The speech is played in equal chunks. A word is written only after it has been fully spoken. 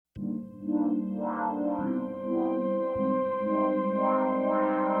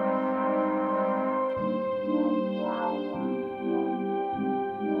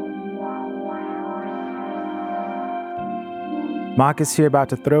Marcus here, about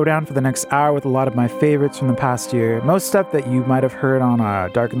to throw down for the next hour with a lot of my favorites from the past year. Most stuff that you might have heard on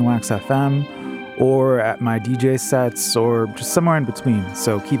Dark in the Wax FM or at my DJ sets or just somewhere in between,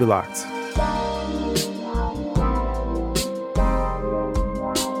 so keep it locked.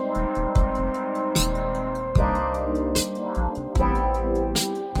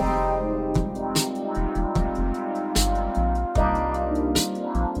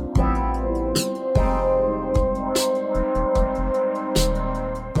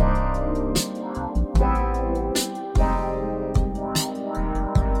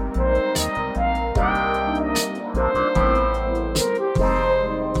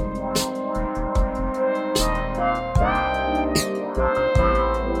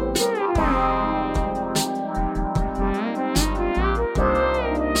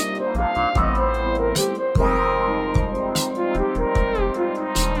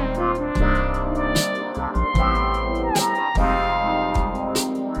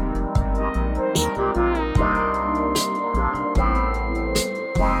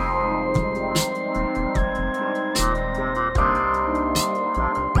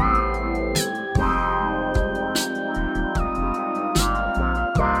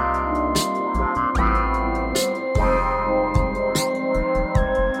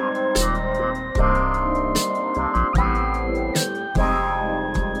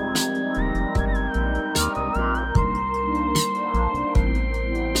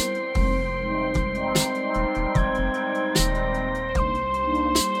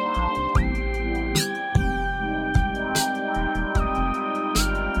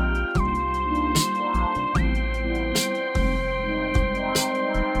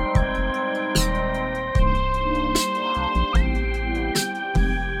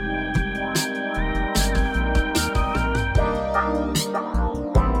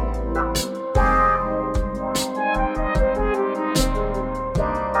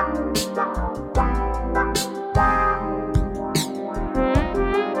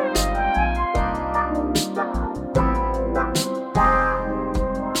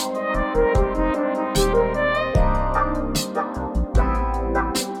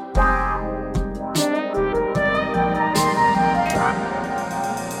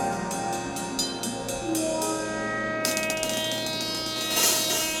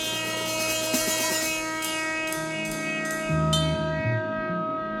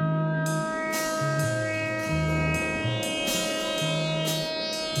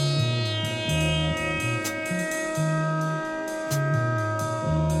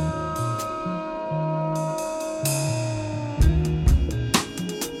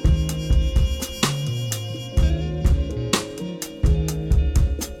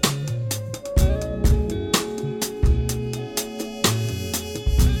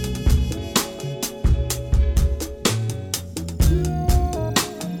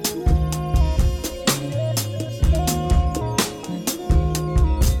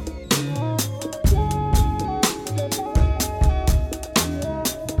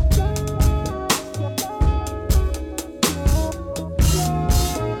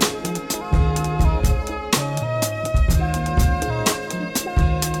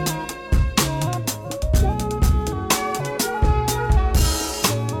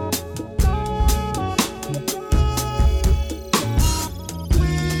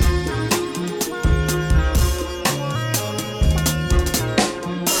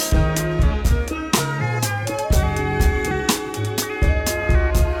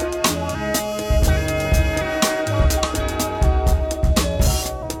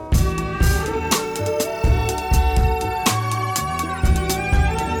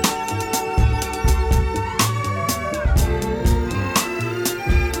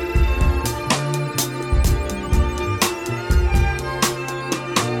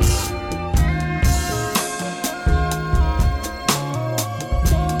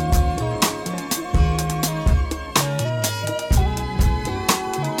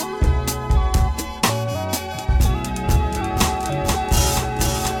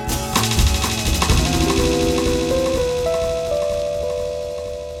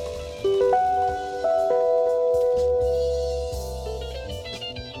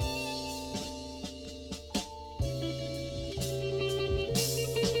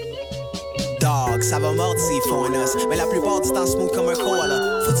 dog, ça va mordre s'ils font un os. Mais la plupart du temps smooth comme un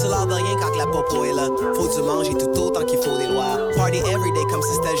koala. Faut-tu l'air de rien quand la popo est là? Faut du manger tout autant qu'il faut des lois. Party everyday comme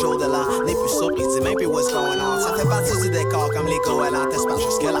si c'était jour de l'an. N'est plus surpris, dis même plus what's going on. Ça fait partie du décor comme les goélands. T'espères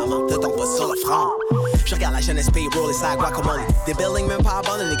juste que la menthe de ton rond. Je regarde la jeunesse payroll et ça guacamole. Des buildings même pas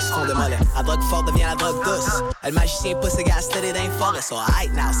abandonnés qui se font démolir. La drogue forte devient la drogue douce. Le magicien pousse ses gars steady dans les forêts. So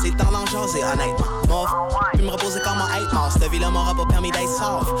hype now, c'est temps d'en jaser honnêtement. Moi, puis me reposer comme mon hype mort. Cette vie-là m'aura pas permis d'être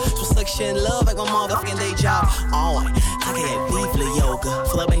soft. C'est pour ça que je suis in love avec mon motherfucking day job. Oh ouais, tant qu'à vivre le yoga,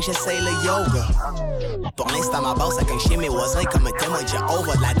 faudrait bien que j'essaye le yoga. Pour l'instant, ma base, ça cogne chez mes voisins comme un témoin de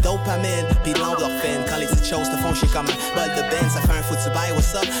Jehovah. De la dopamine, pis de l'endorphine. Quand les petites choses te font chier comme un bol de ben, ça fait un foutu bail.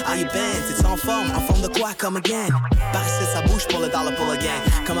 What's up? How you been? T'es-tu en forme de quoi? Come again. Par ici, ça bouge pour le dollar pour le gain.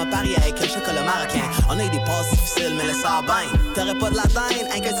 Comme un pari avec un chocolat marocain. On a eu des passes difficiles, mais laisse ça bien. T'aurais pas de la dinde,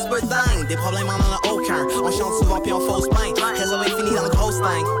 un petit peu de dingue. Des problèmes, on en a aucun. On chante souvent puis on fausse pain. Réservé fini dans le gros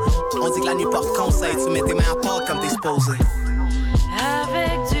sting. On dit que la nuit porte conseil. Tu mets tes mains à part comme t'es supposé.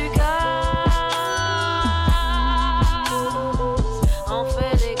 Avec du gaz, on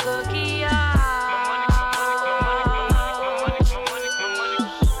fait des coquillages.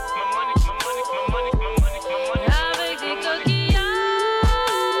 Avec des coquillages,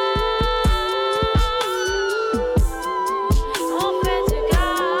 on fait du gaz.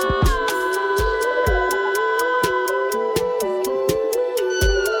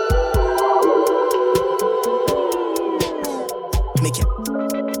 Make it.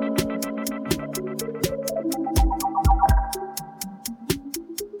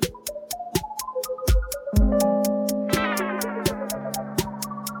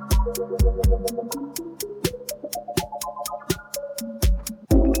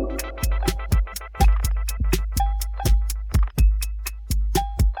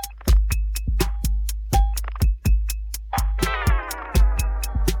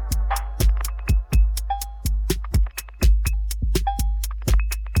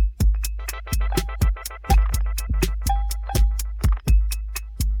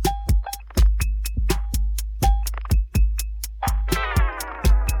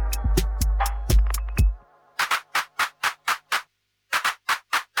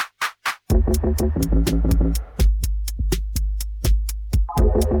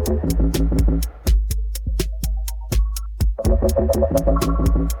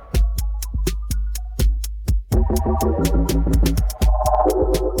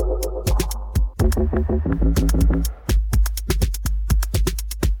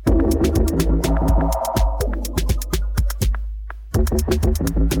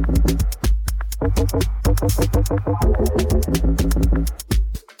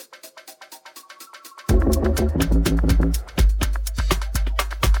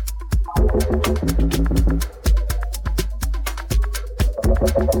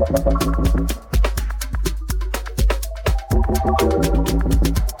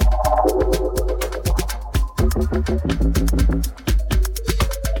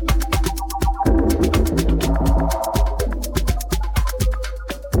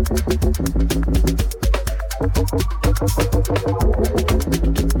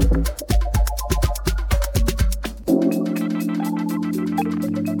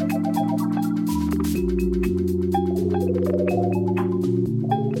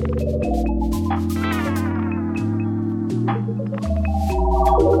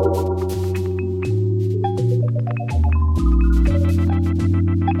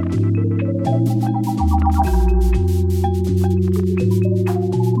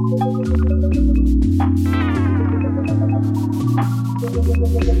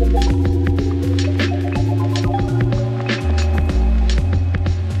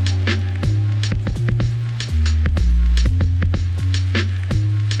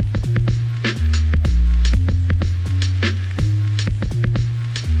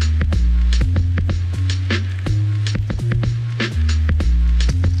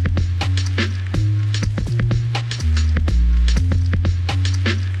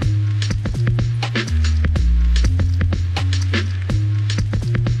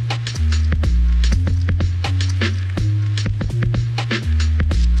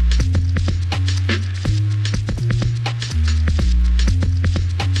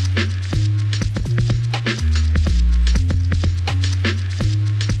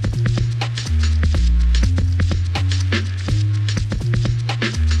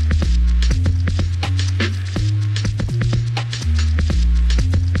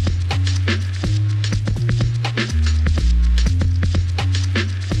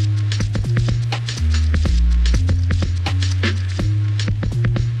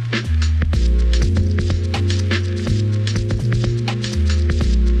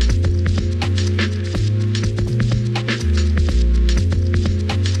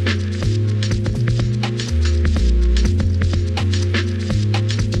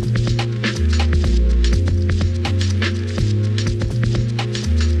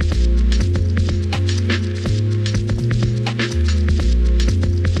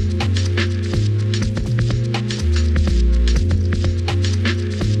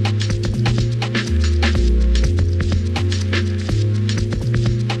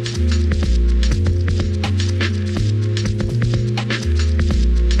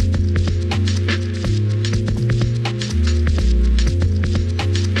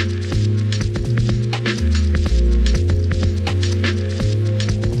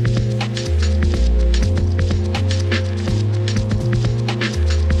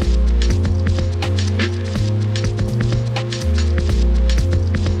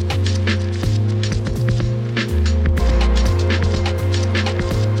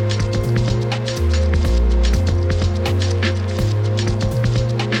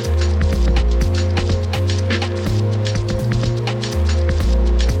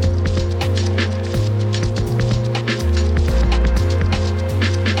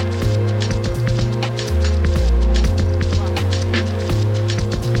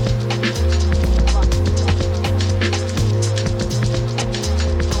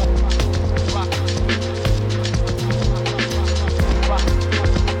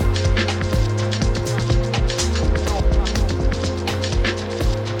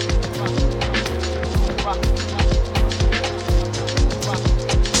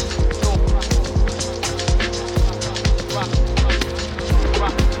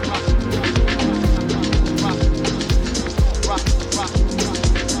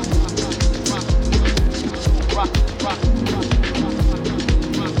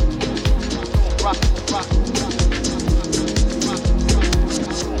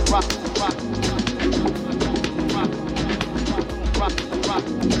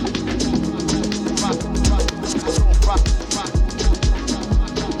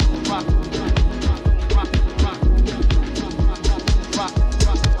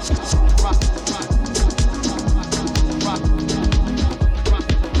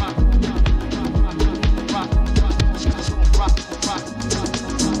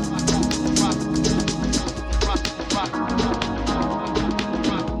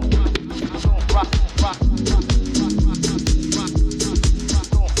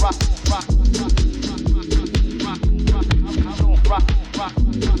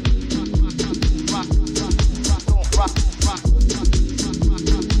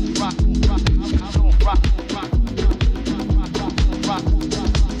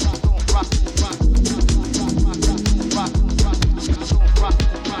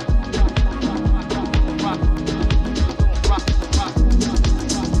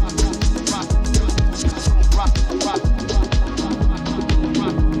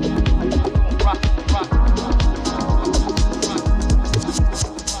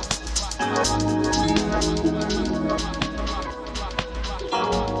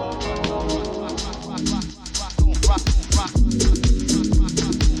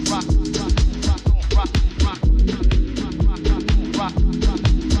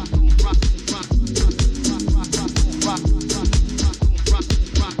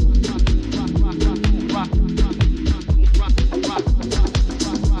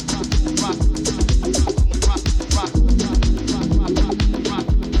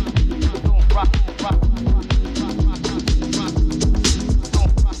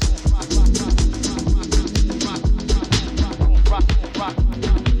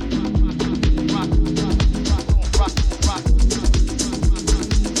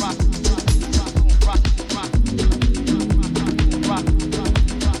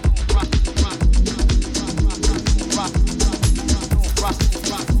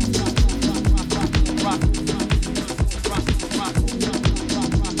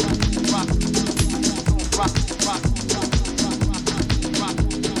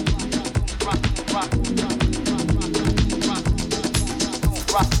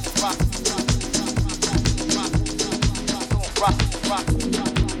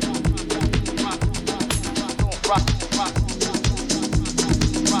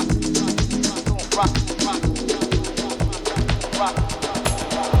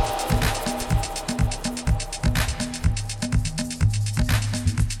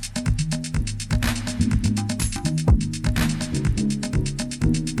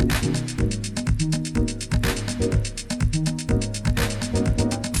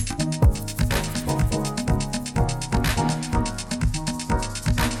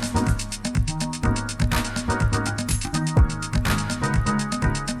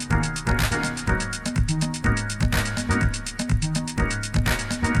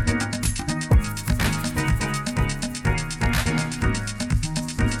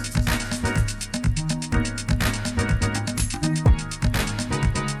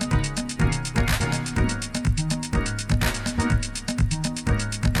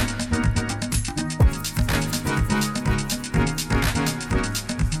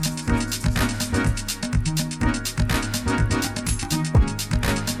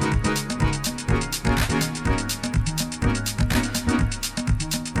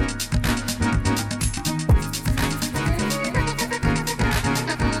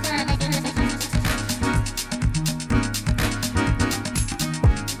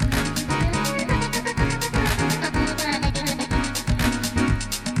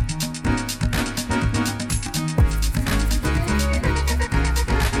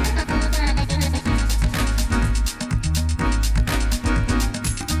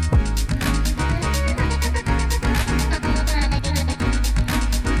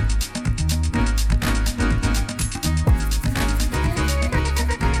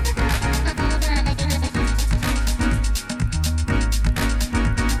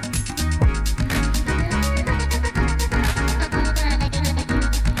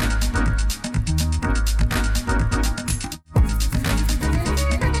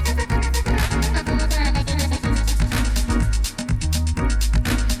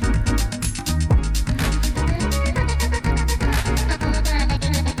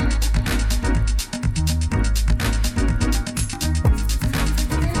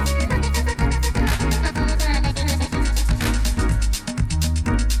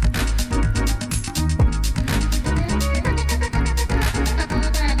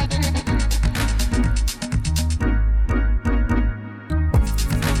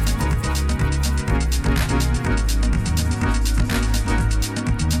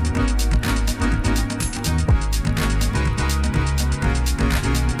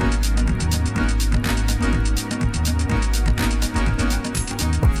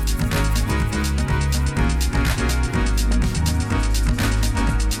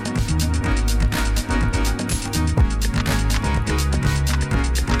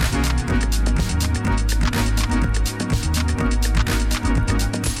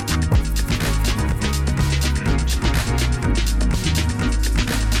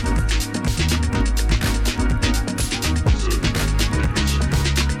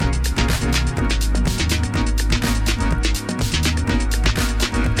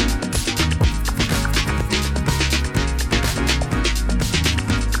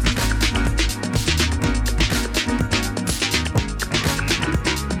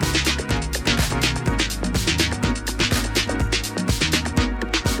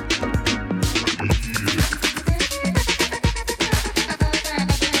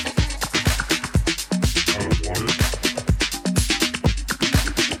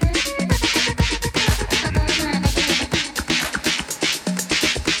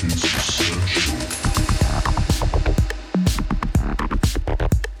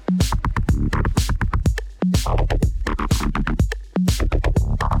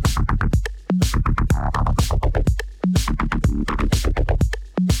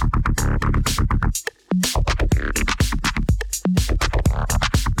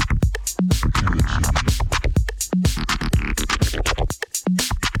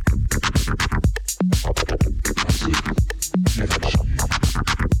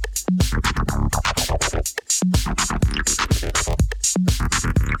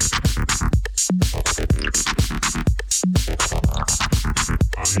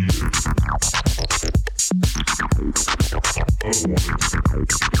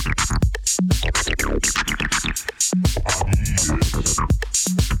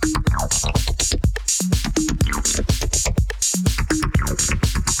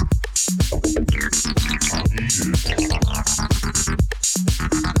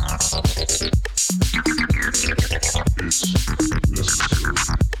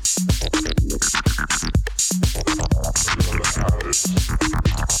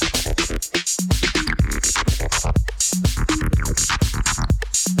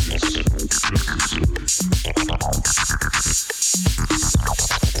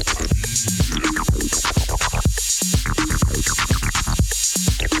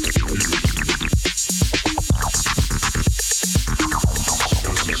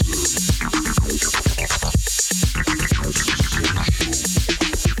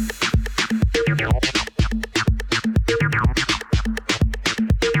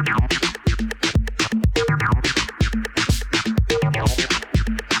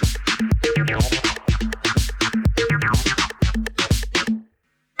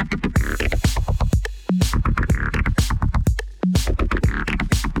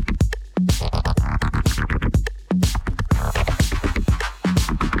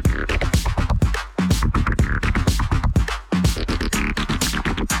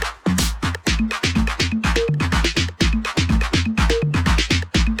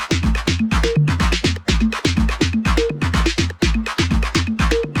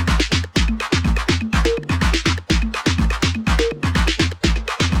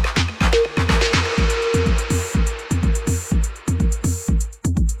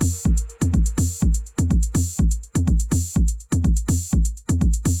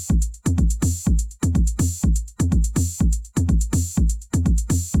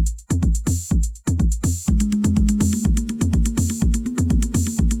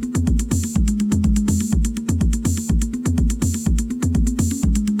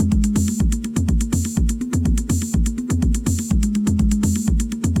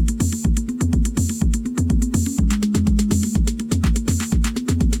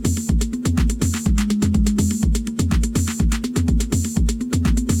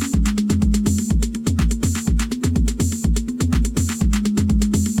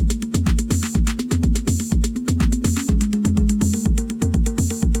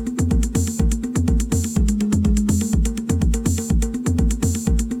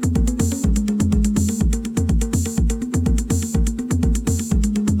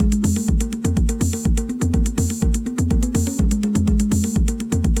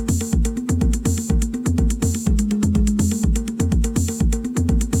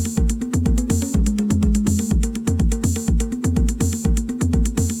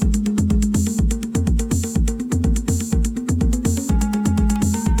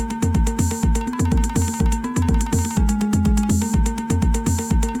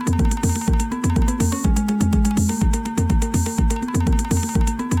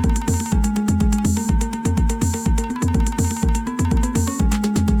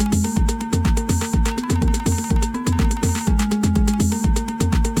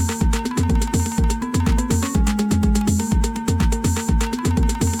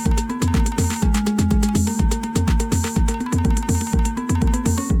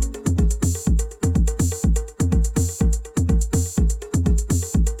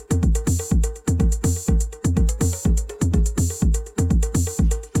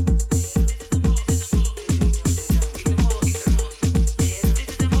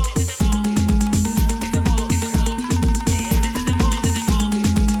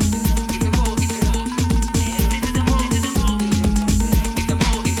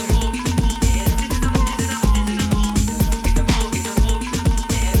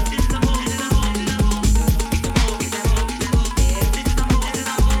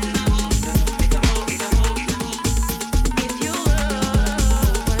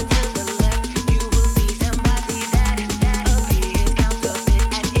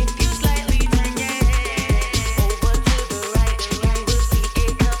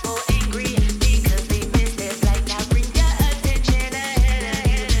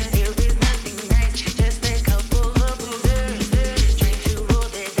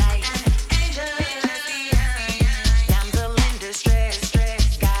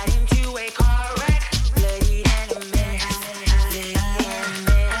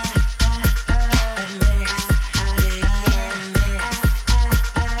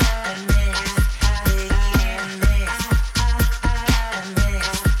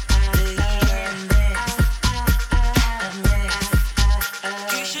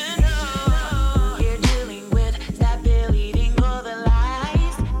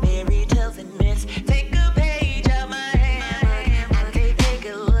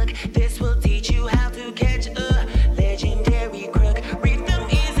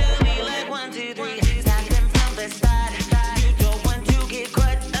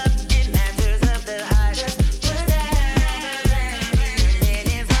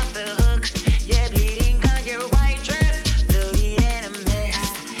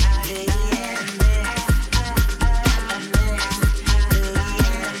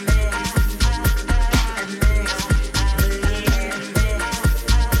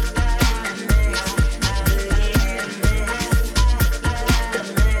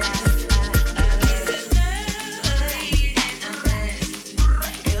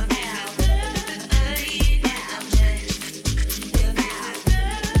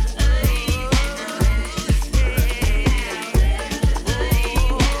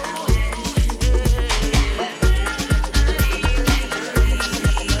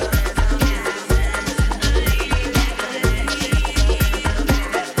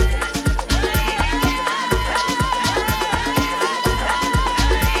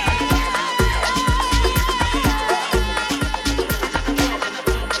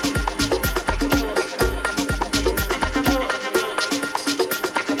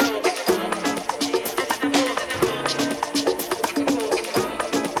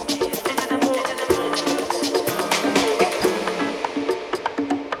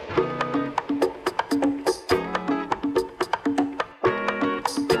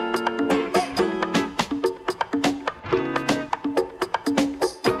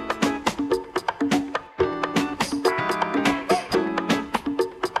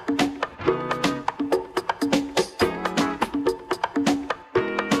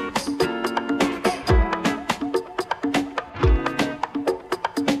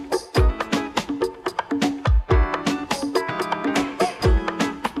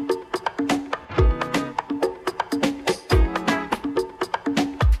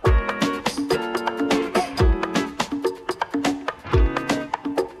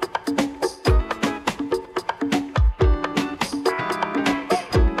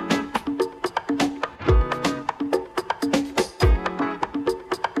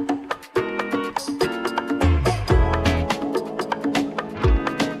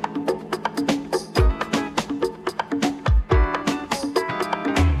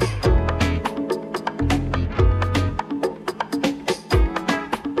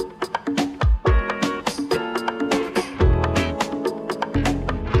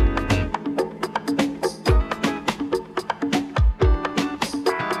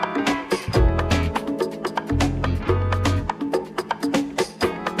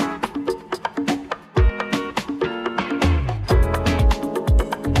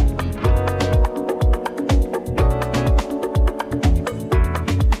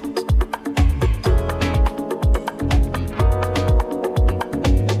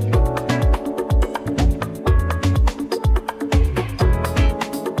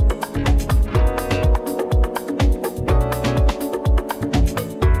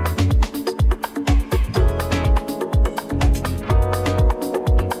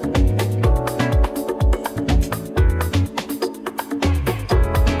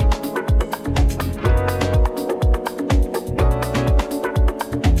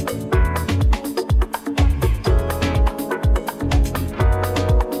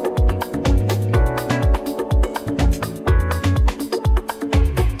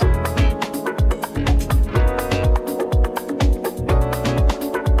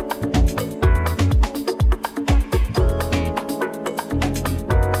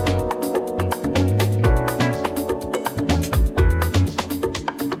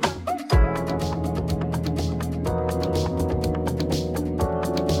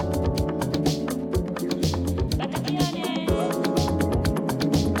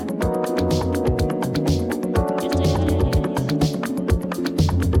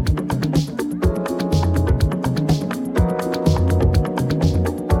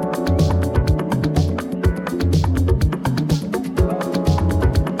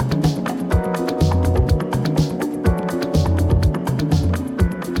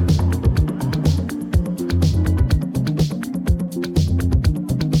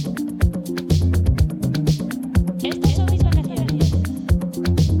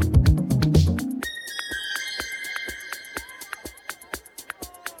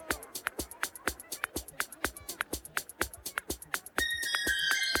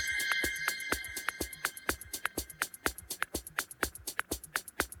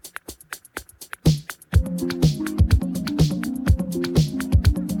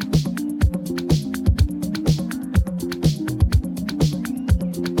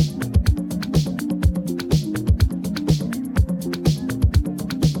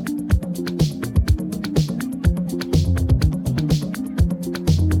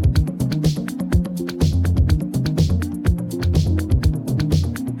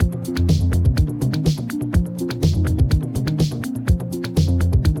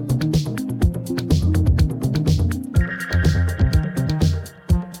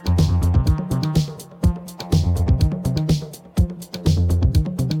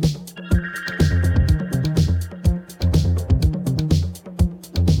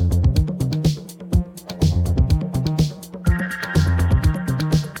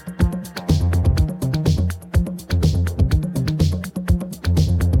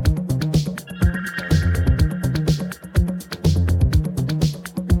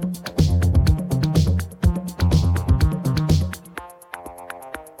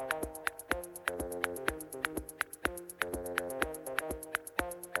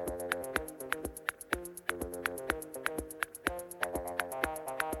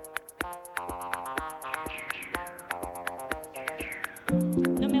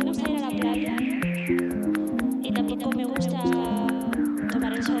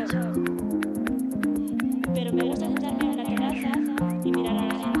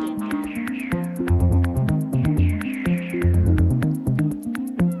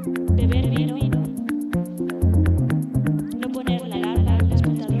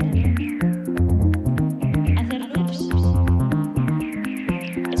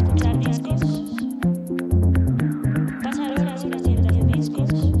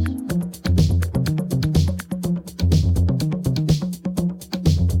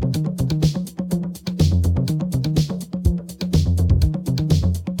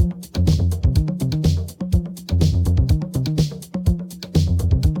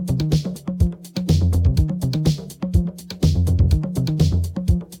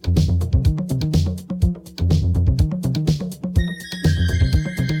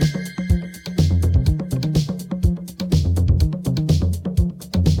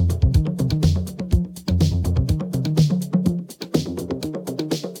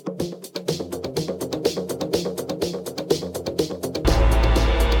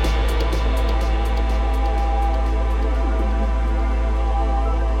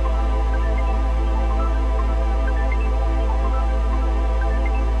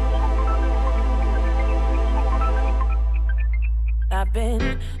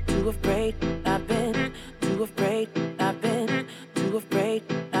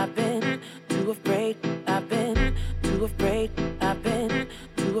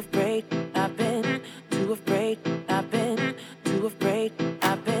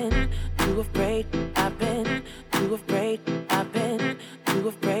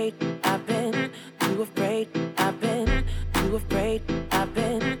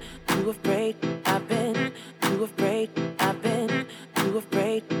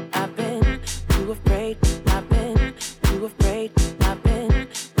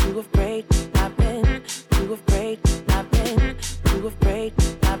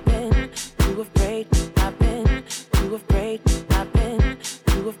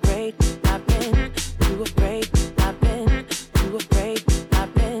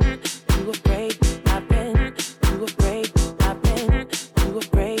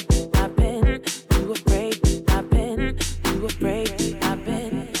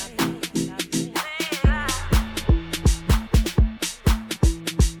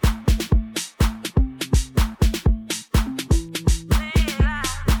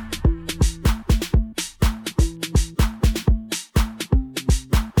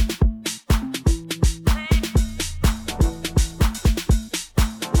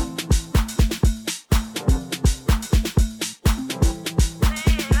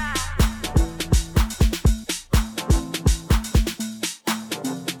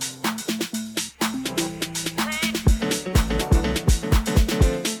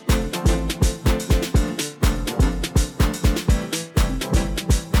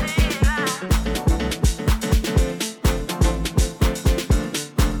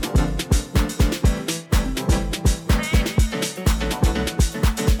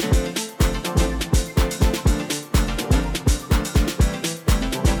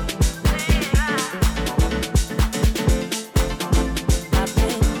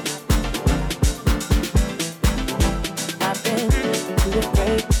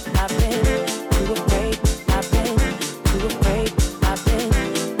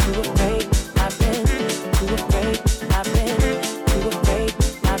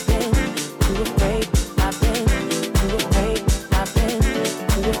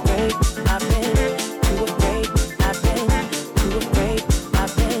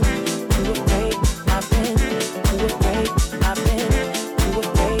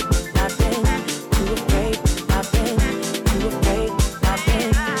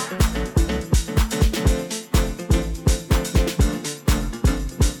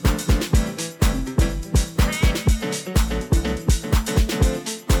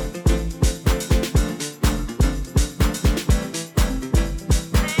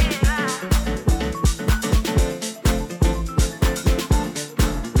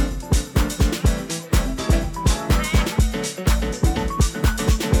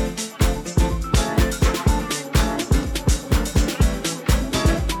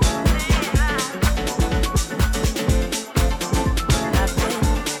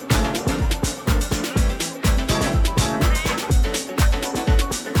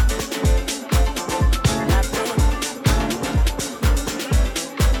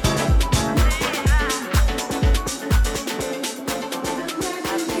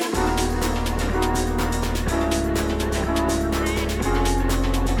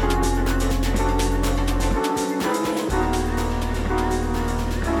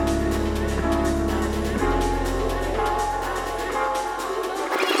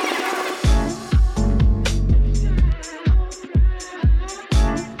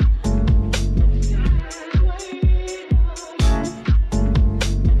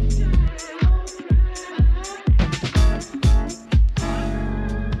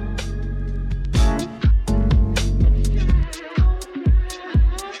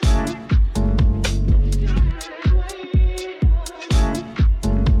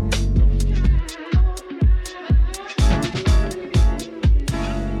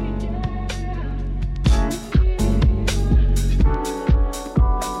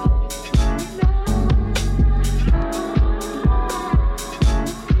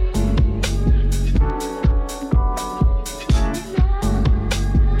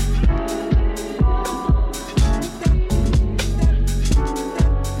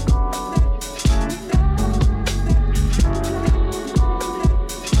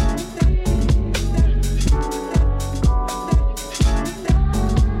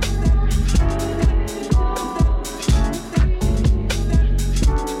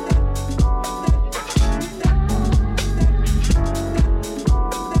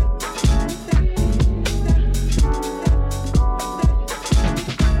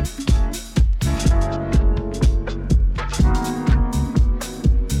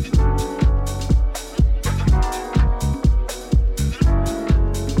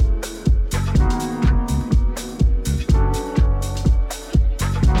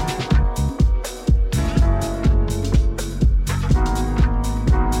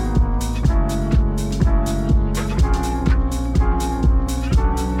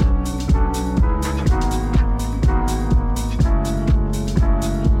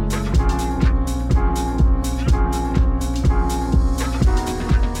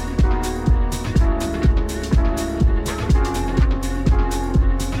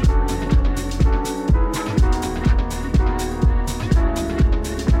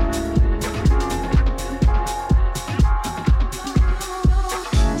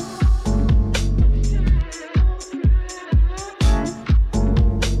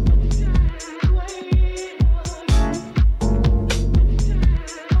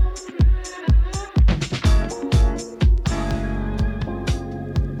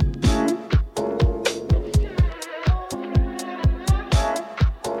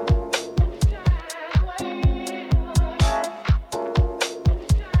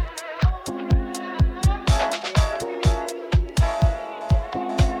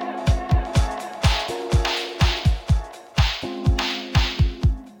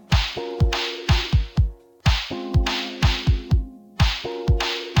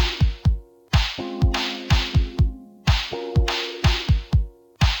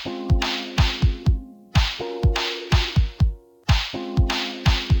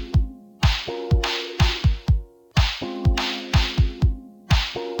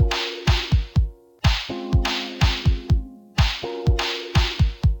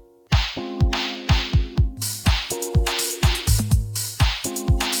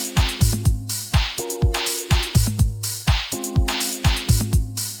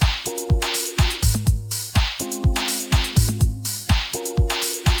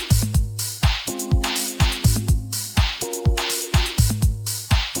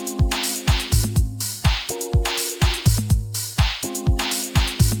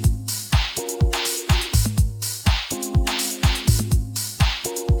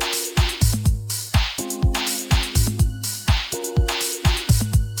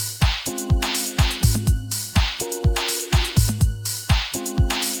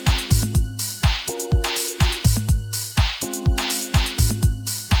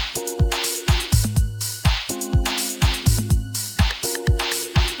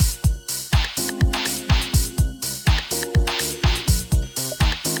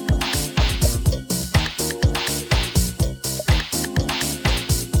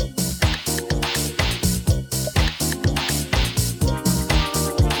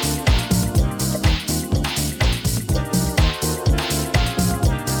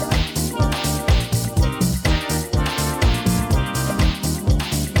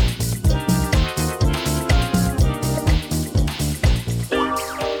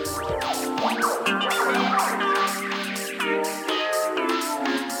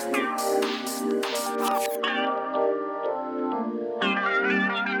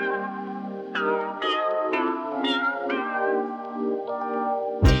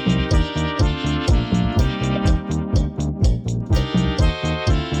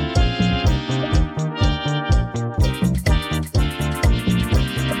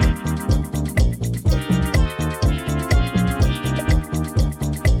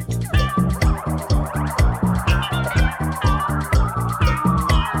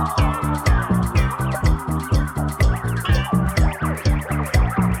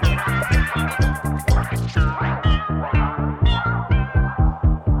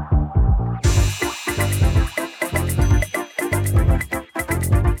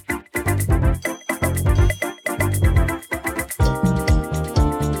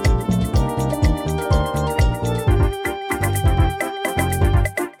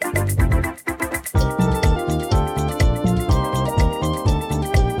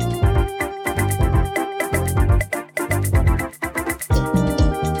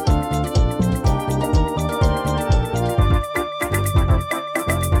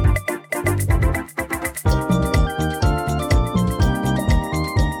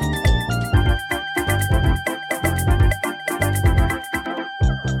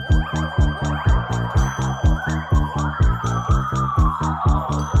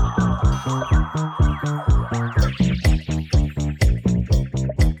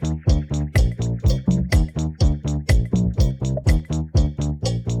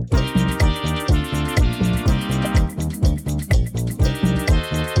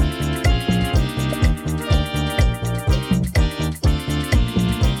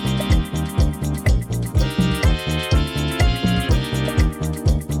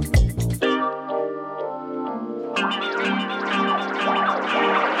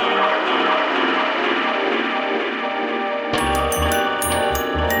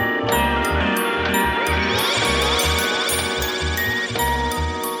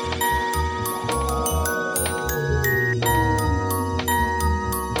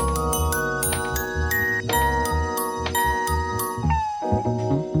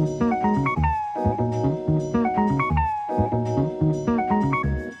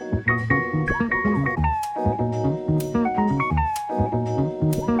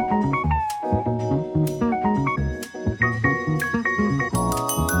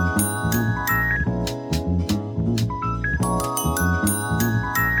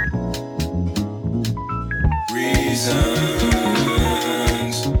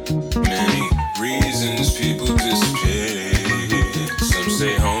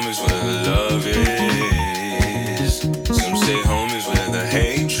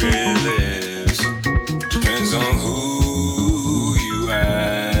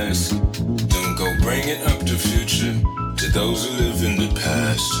 those who live in the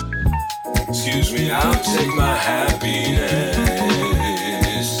past. Excuse me, I'll take my happiness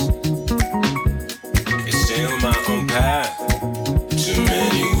and stay on my own path. Too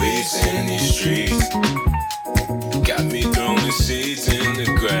many weeds in these streets got me throwing seeds in the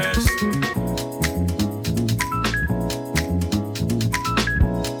grass.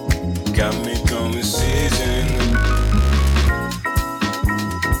 Got me throwing seeds in the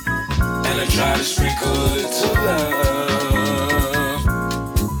and I try to sprinkle a little love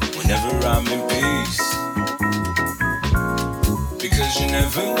whenever I'm in peace, because you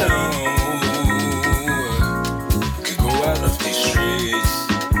never know what could go out of these streets.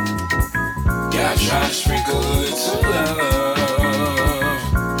 Yeah, I try to sprinkle a little love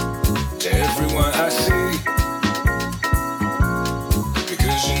to everyone I see,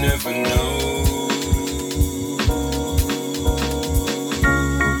 because you never know.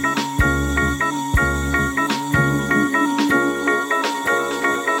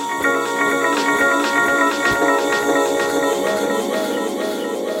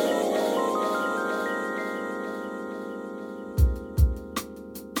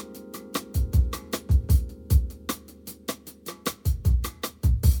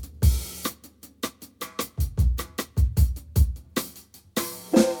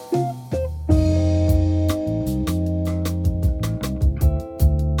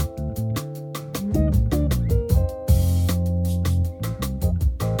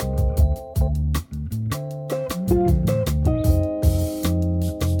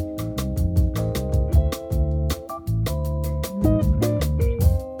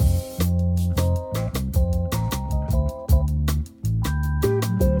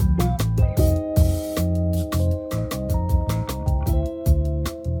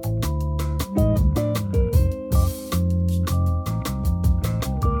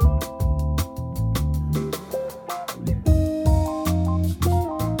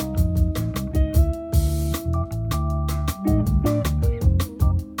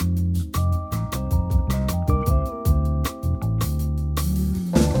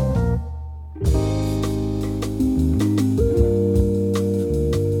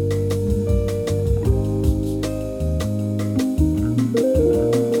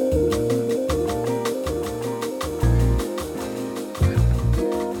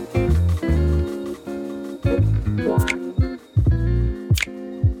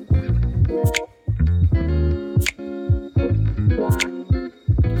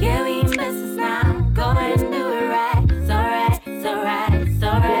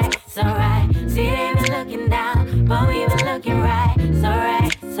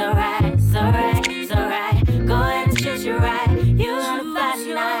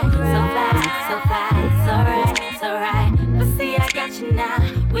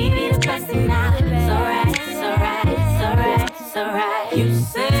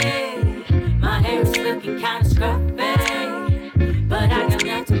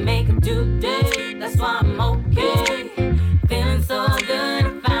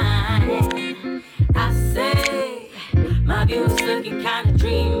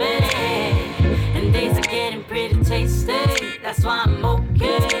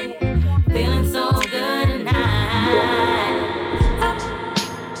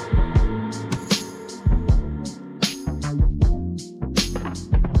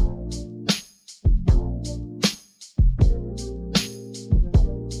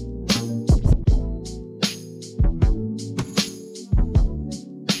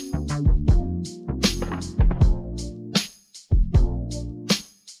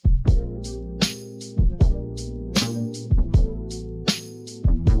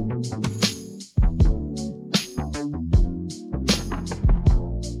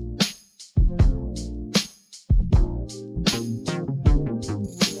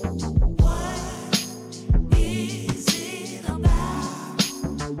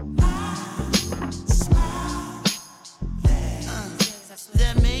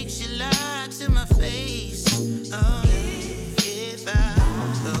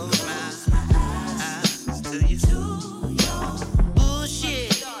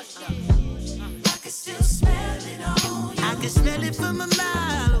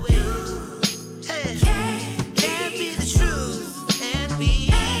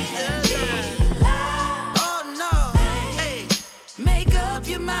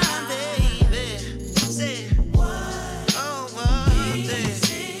 What is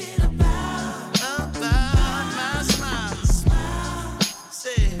it about?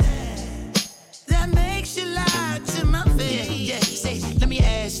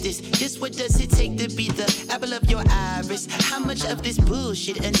 surface. How much of this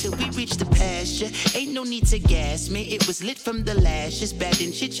bullshit until we reach the pasture? Ain't no need to gas me, it was lit from the lashes. Bad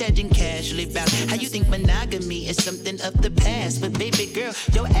and chit-chatting casually about how you think monogamy is something of the past. But baby girl,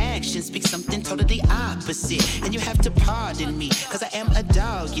 your actions speak something totally opposite. And you have to pardon me, cause I am a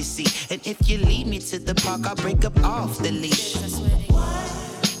dog, you see. And if you lead me to the park, I'll break up off the leash.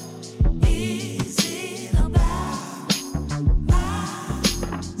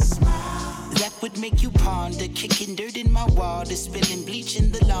 Would make you ponder, kicking dirt in my water, spilling bleach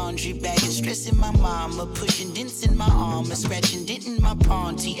in the laundry bag, and stressing my mama, pushing dents in my armor, scratching dent in my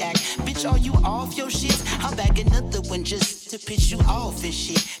Pontiac. Bitch, are you off your shit? I'll bag another one just to piss you off and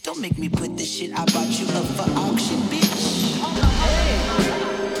shit. Don't make me put the shit I bought you up for auction, bitch.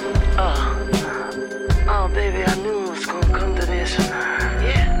 Oh, baby, I knew it was gonna come to this.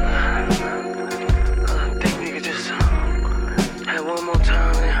 Yeah. I think we could just have one more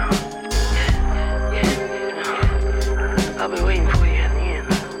time now. I've been waiting for you at the end.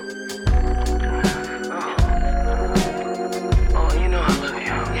 Oh, you know I love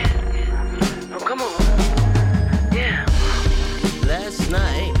you. Oh, come on. Yeah. Last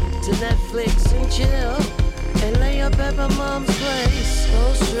night to Netflix and chill and lay up at my mom's place.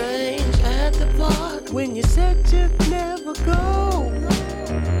 So strange, I had the part when you said you'd never go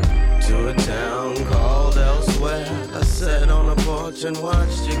to a town called elsewhere. I sat on the porch and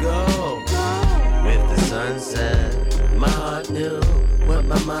watched you go with the sunset. My heart knew what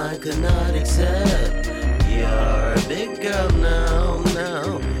my mind could not accept. You're a big girl now.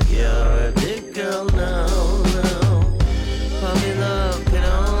 You're a big girl now. Puppy love can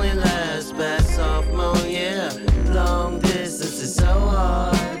only last past sophomore year. Long distance is so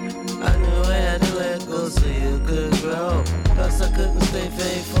hard. I knew I had to let go so you could grow. Plus I couldn't stay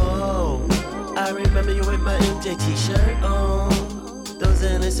faithful. I remember you with my MJ t-shirt on. Those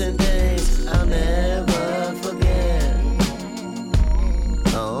innocent days I'll never forget.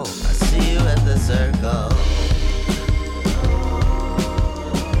 Oh, I see you at the circle.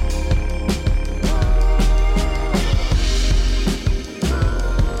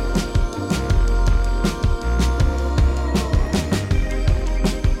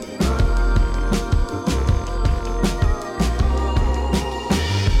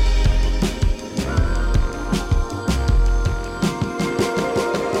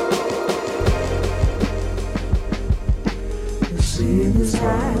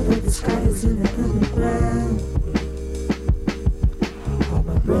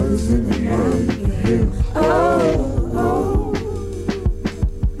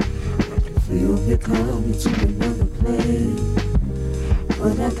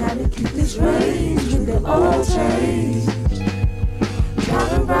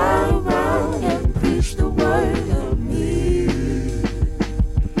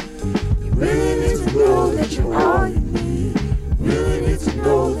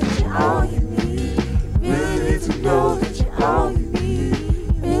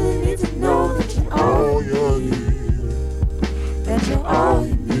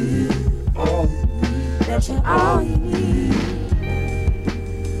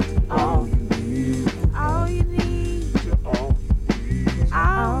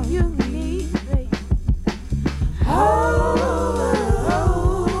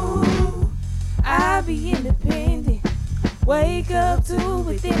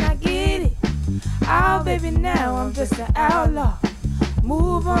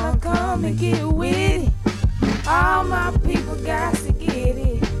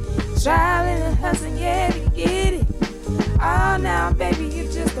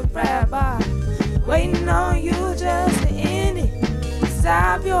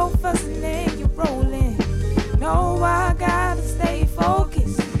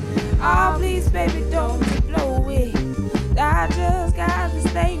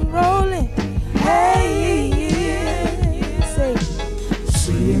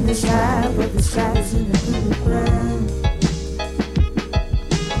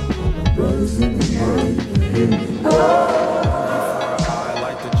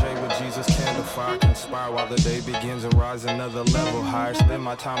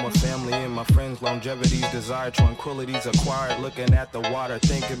 Tranquilities acquired, looking at the water,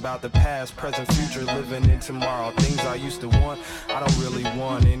 thinking about the past, present, future, living in tomorrow. Things I used to want, I don't really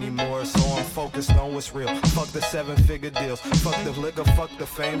want anymore, so I'm focused on what's real. Fuck the 7-figure deals, fuck the liquor, fuck the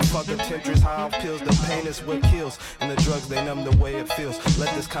fame, fuck the temptress, high off pills. The pain is what kills, and the drugs, they numb the way it feels.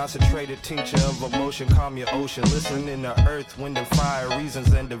 Let this concentrated tincture of emotion calm your ocean. Listening to earth, wind and fire,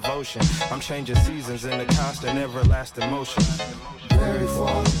 reasons and devotion. I'm changing seasons in a constant, everlasting motion. Very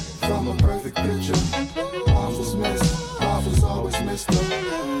far from a perfect picture. Ours was missed, ours was always missed.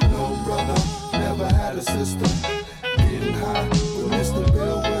 No brother, never had a sister. high with Mr.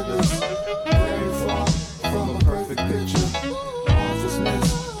 Bill Withers. Very far from a perfect picture. Off was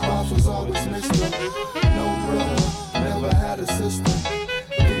missed, Boss was always Mr. No brother, never had a sister.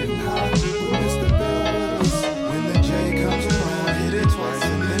 Getting high with Mr. Bill Withers. When the J comes around, hit it twice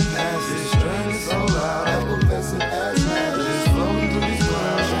and then pass it. Strings so loud, Effervescent as magic. just floating through these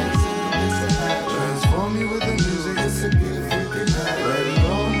clouds. Transform me with the music. It's a gift you can have. Let it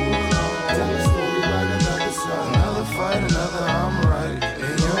go, move on. Tell a story, write another song. Another fight, another I'm right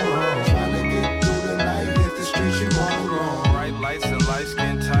in your wrong. Trying to get through the night. Hit the streets you wanna roam. Bright lights and light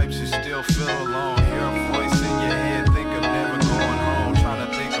skin types, you still feel alone. Hear a voice in your head, think of never going home. Trying to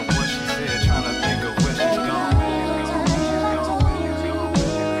think of what she said, trying to think of where she's gone.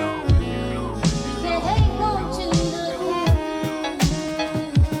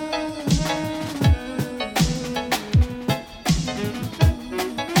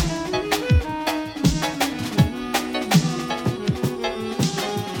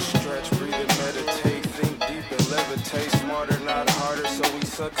 Stretch, breathe and meditate, think deep and levitate. Smarter, not harder, so we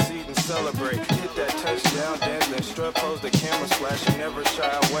succeed and celebrate. Hit that touchdown dance, then strut pose, the camera flash, and never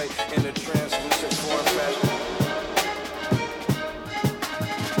shy away in a translucent form fashion.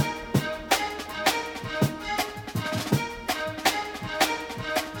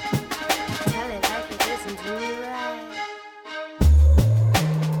 Tell it like it isn't to me right.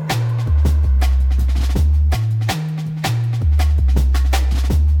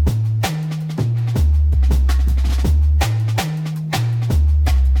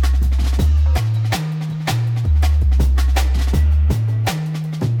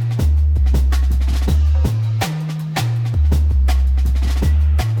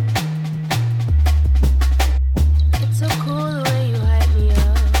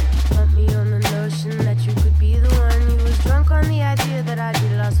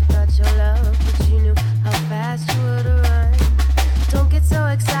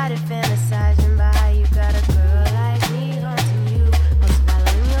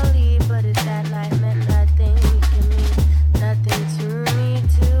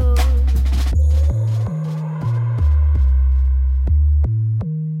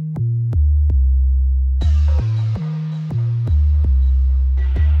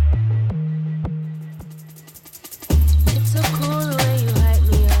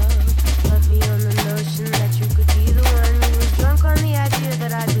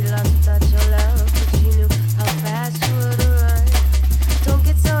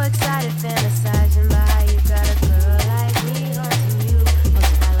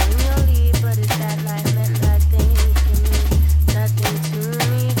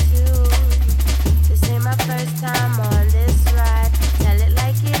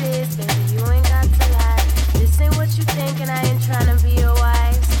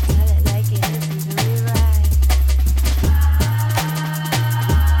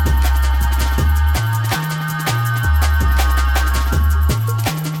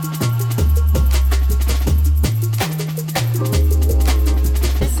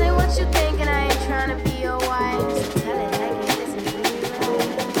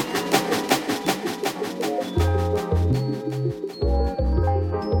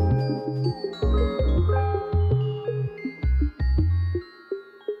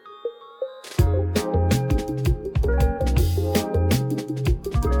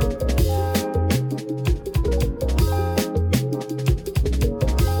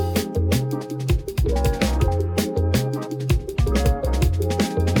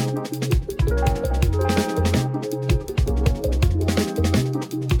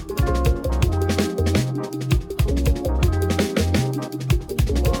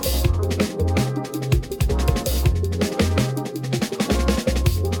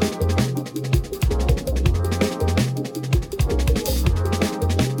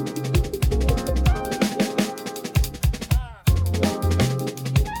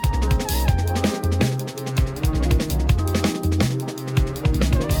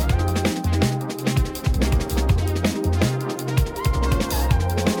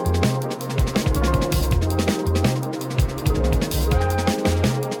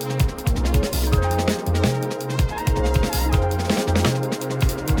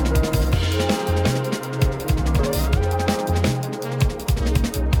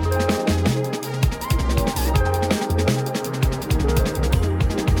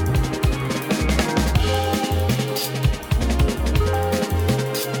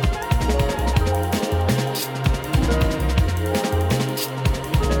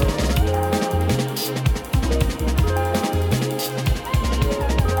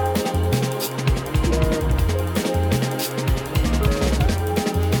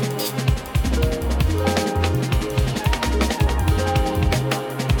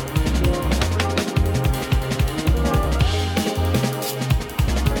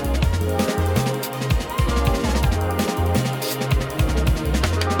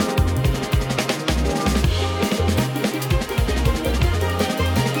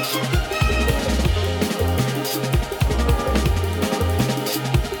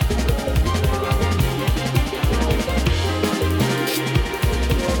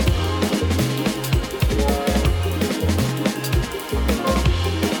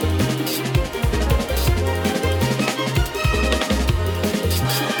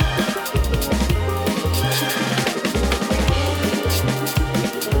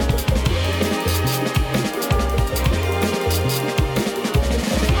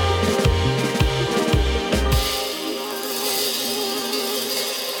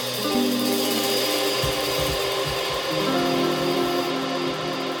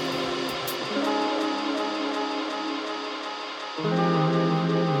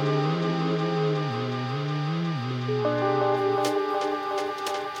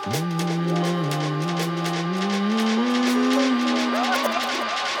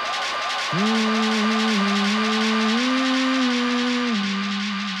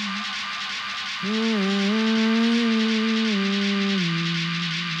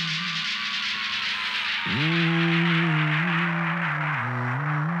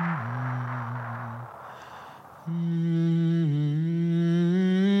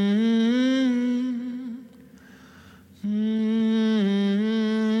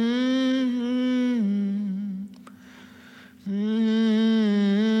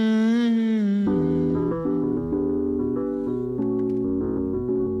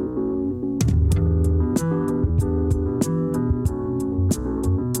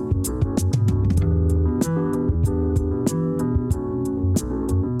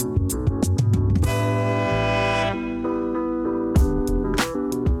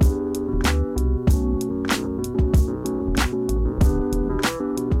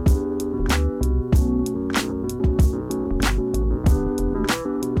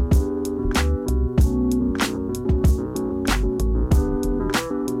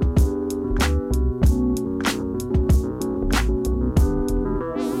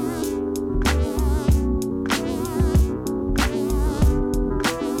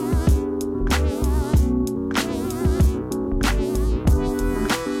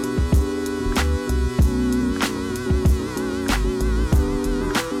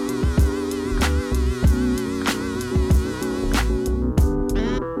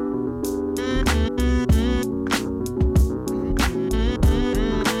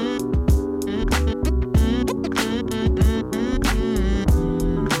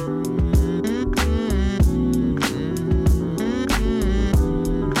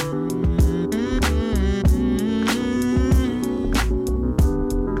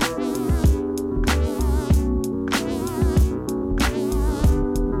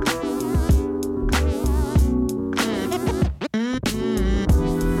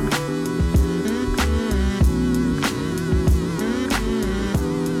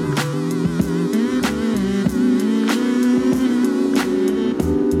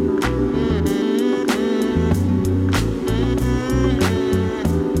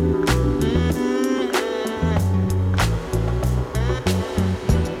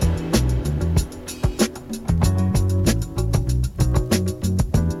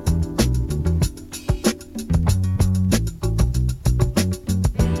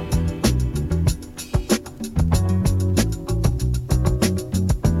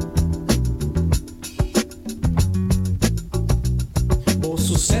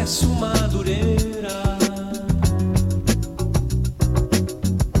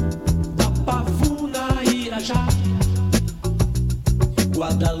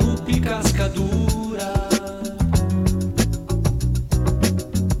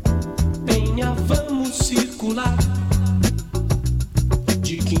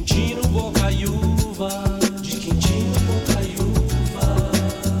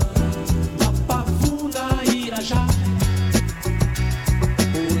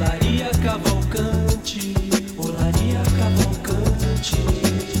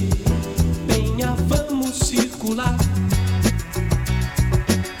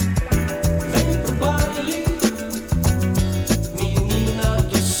 Vem pro baile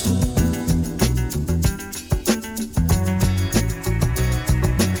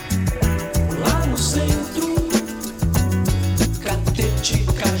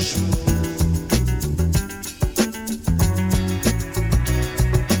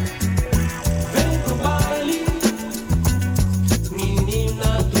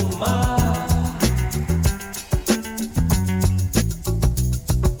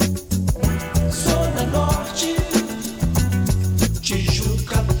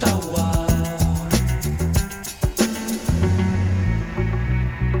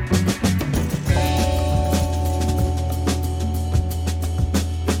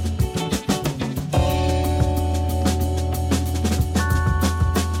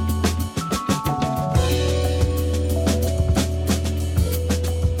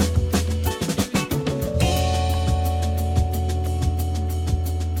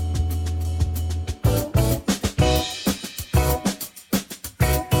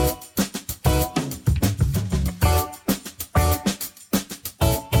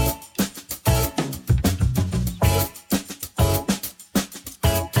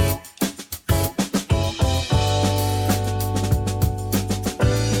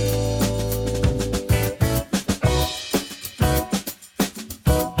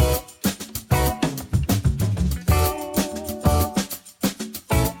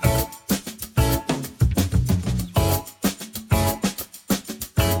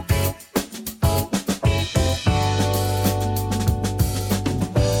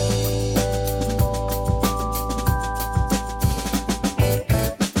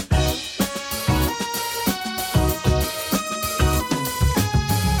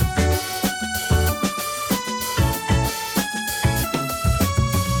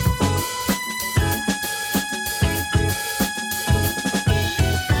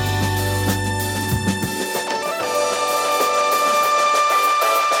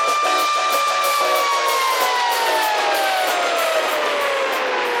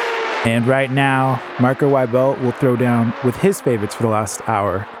And right now, Marco Weibel will throw down with his favorites for the last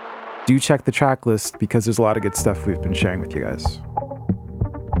hour. Do check the track list because there's a lot of good stuff we've been sharing with you guys.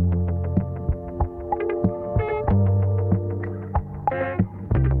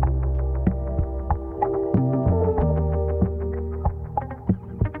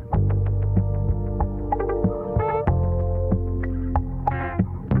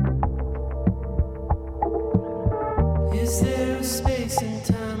 Is there a space and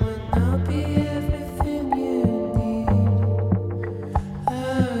time when I'll be everything you need?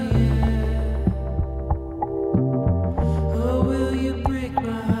 Oh yeah. Or will you break my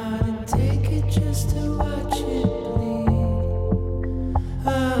heart and take it just to watch it bleed?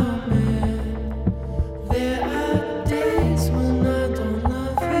 Oh man, there are days when I don't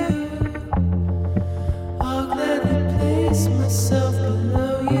love you. I'll gladly place myself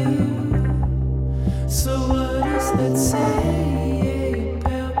below you. So what does that say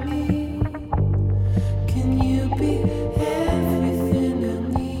about me? Can you be everything I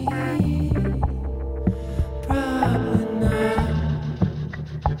need? Probably not.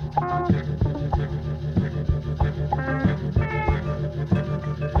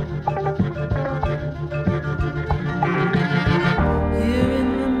 Here in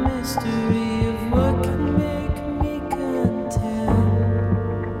the mystery of what can make me content,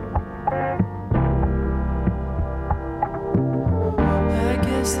 I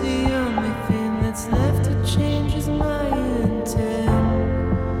guess the only thing that's left to change is my intent.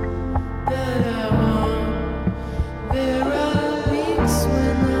 That I want. There are weeks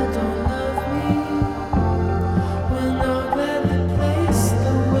when I don't love me, when I'll gladly place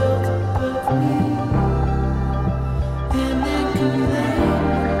the world above me, and then complain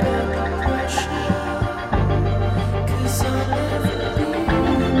about the pressure. 'Cause I'll never be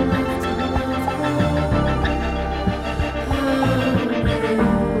enough to love her.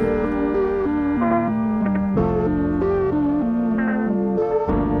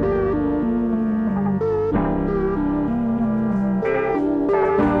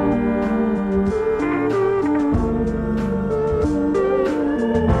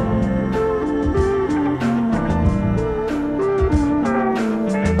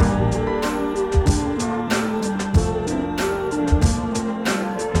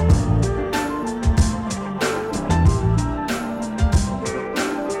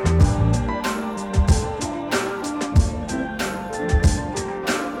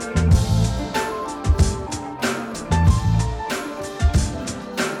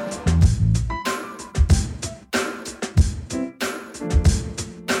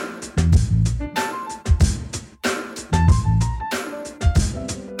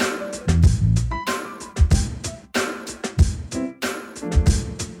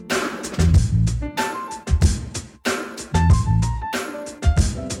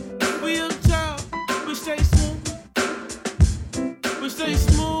 We uptown, we stay smooth. We stay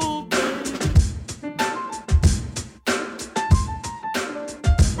smooth, baby.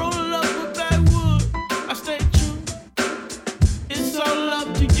 Roll up a backwood, I stay true. It's all up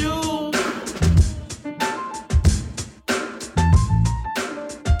to you.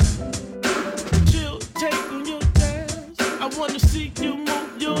 Chill, take on your dance. I wanna see you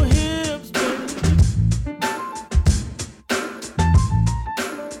move your hips, baby.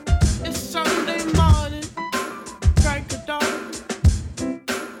 It's Sunday morning, crack of dawn.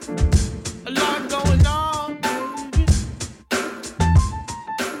 A lot going on, baby.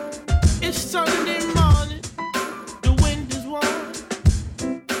 It's Sunday morning, the wind is warm.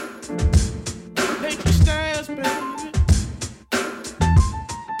 Take your stance, baby.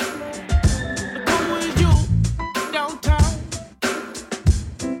 Go with you downtown.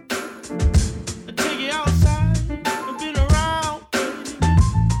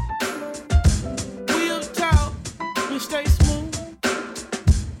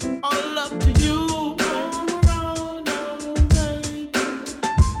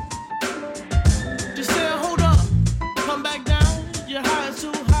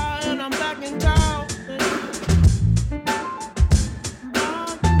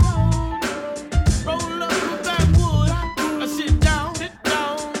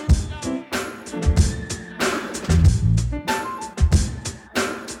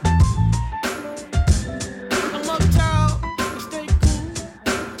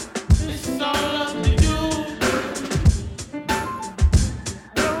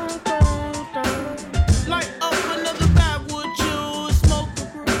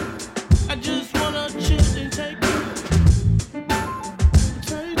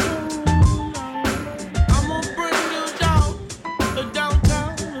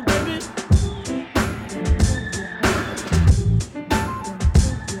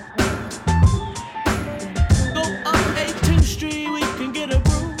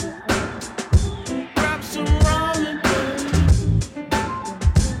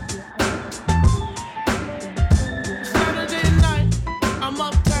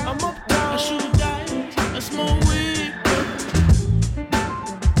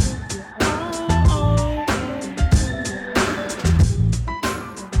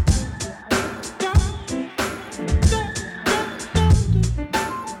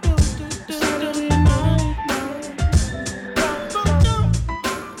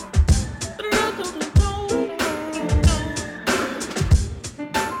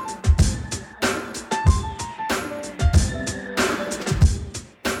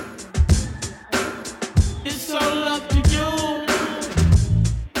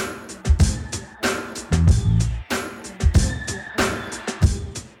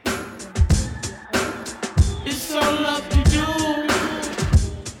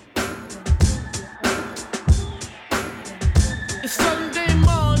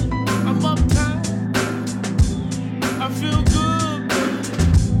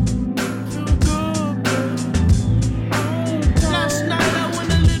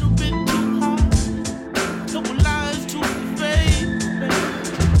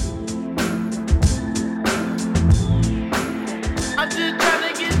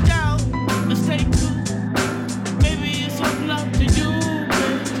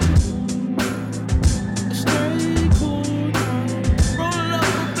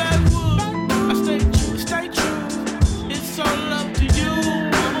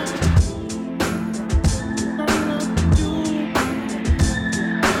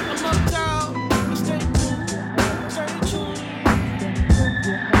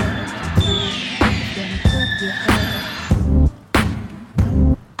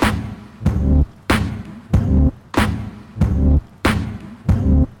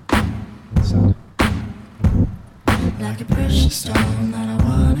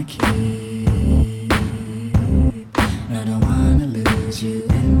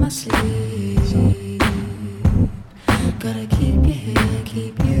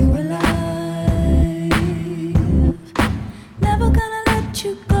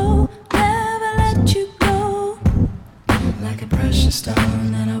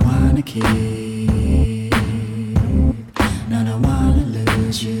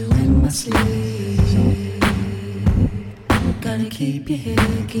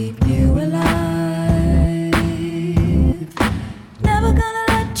 here, keep you alive. Never gonna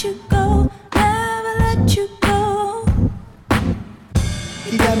let you go, never let you go.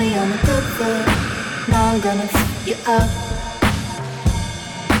 You got me on a good foot, now I'm gonna f you up.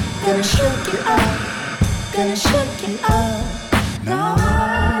 Gonna shook you up, gonna shook you up. Now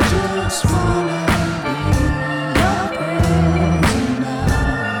I just wanna be your prisoner.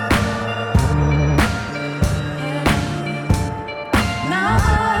 Now I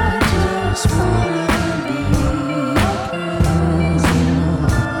just wanna be your prisoner.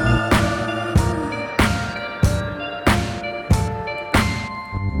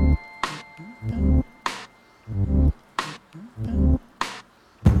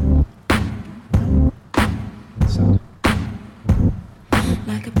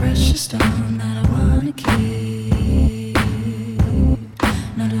 Like a precious stone that I wanna keep.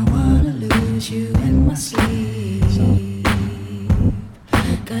 No, don't wanna lose you in my sleep.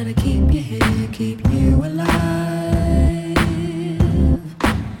 Gotta keep you here, keep you alive.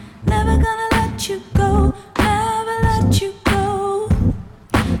 Never gonna let you go, never let you go.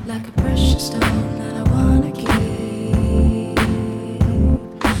 Like a precious stone that I wanna keep.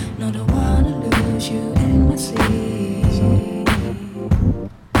 No, don't wanna lose you in my sleep.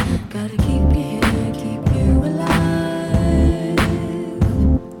 Gotta keep you here, keep you alive.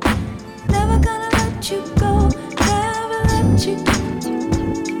 Never gonna let you go, never let you go.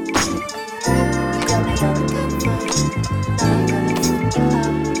 You got me on the good foot, now I'm gonna f you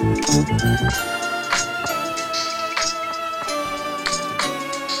up.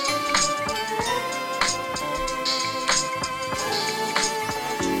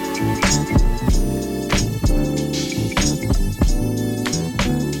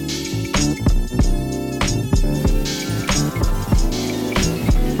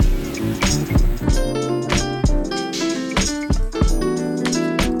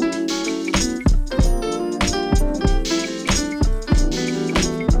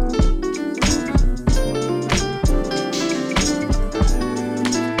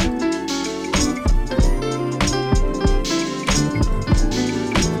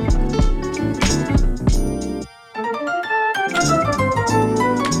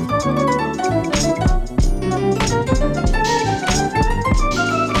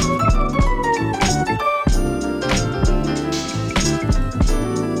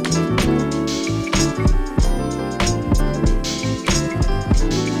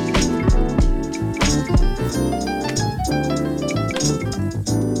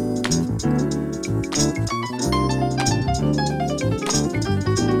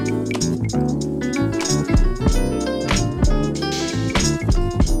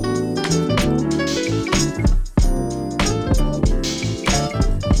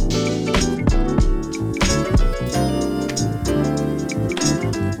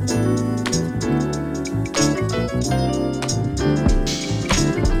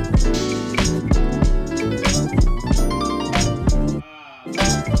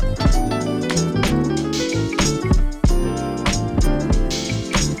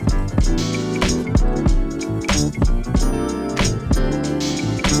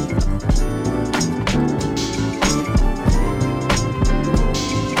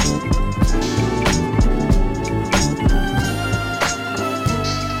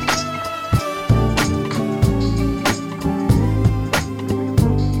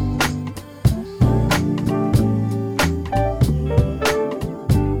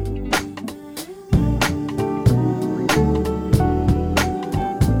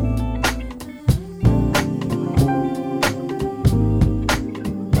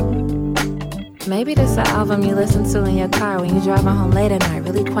 Maybe this an album you listen to in your car when you driving home late at night,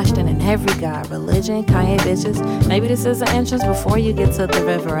 really questioning every god, religion, Kanye bitches. Maybe this is an entrance before you get to the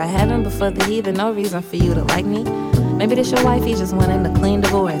river of heaven, before the heathen, no reason for you to like me. Maybe this your wifey just wanting a clean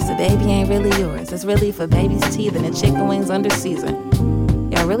divorce. The baby ain't really yours, it's really for baby's teeth and the chicken wings under season.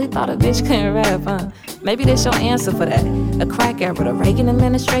 Y'all really thought a bitch couldn't rap, huh? Maybe this your answer for that. A crack era, the Reagan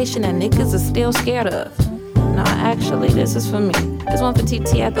administration that niggas are still scared of. Nah, actually, this is for me. This one for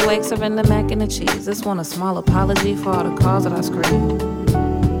TT at the wake, serving the mac and the cheese. This one a small apology for all the calls that I screamed.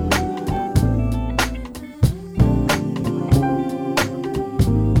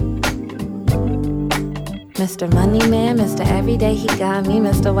 Mr. Money Man, Mr. Everyday, he got me.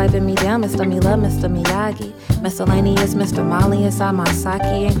 Mr. Wiping me down, Mr. Me Love, Mr. Miyagi. Miscellaneous, Mr. Molly inside my sake.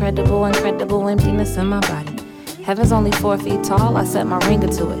 Incredible, incredible emptiness in my body. Heaven's only 4 feet tall, I set my ringer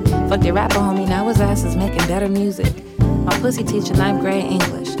to it. Fuck your rapper, homie, now his ass is making better music. My pussy teacher 9th grade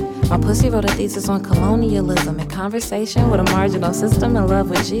English. My pussy wrote a thesis on colonialism and conversation with a marginal system in love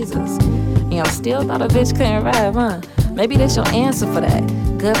with Jesus. And y'all still thought a bitch couldn't rap, huh? Maybe that's your answer for that.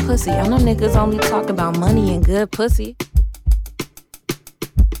 Good pussy. I know niggas only talk about money and good pussy.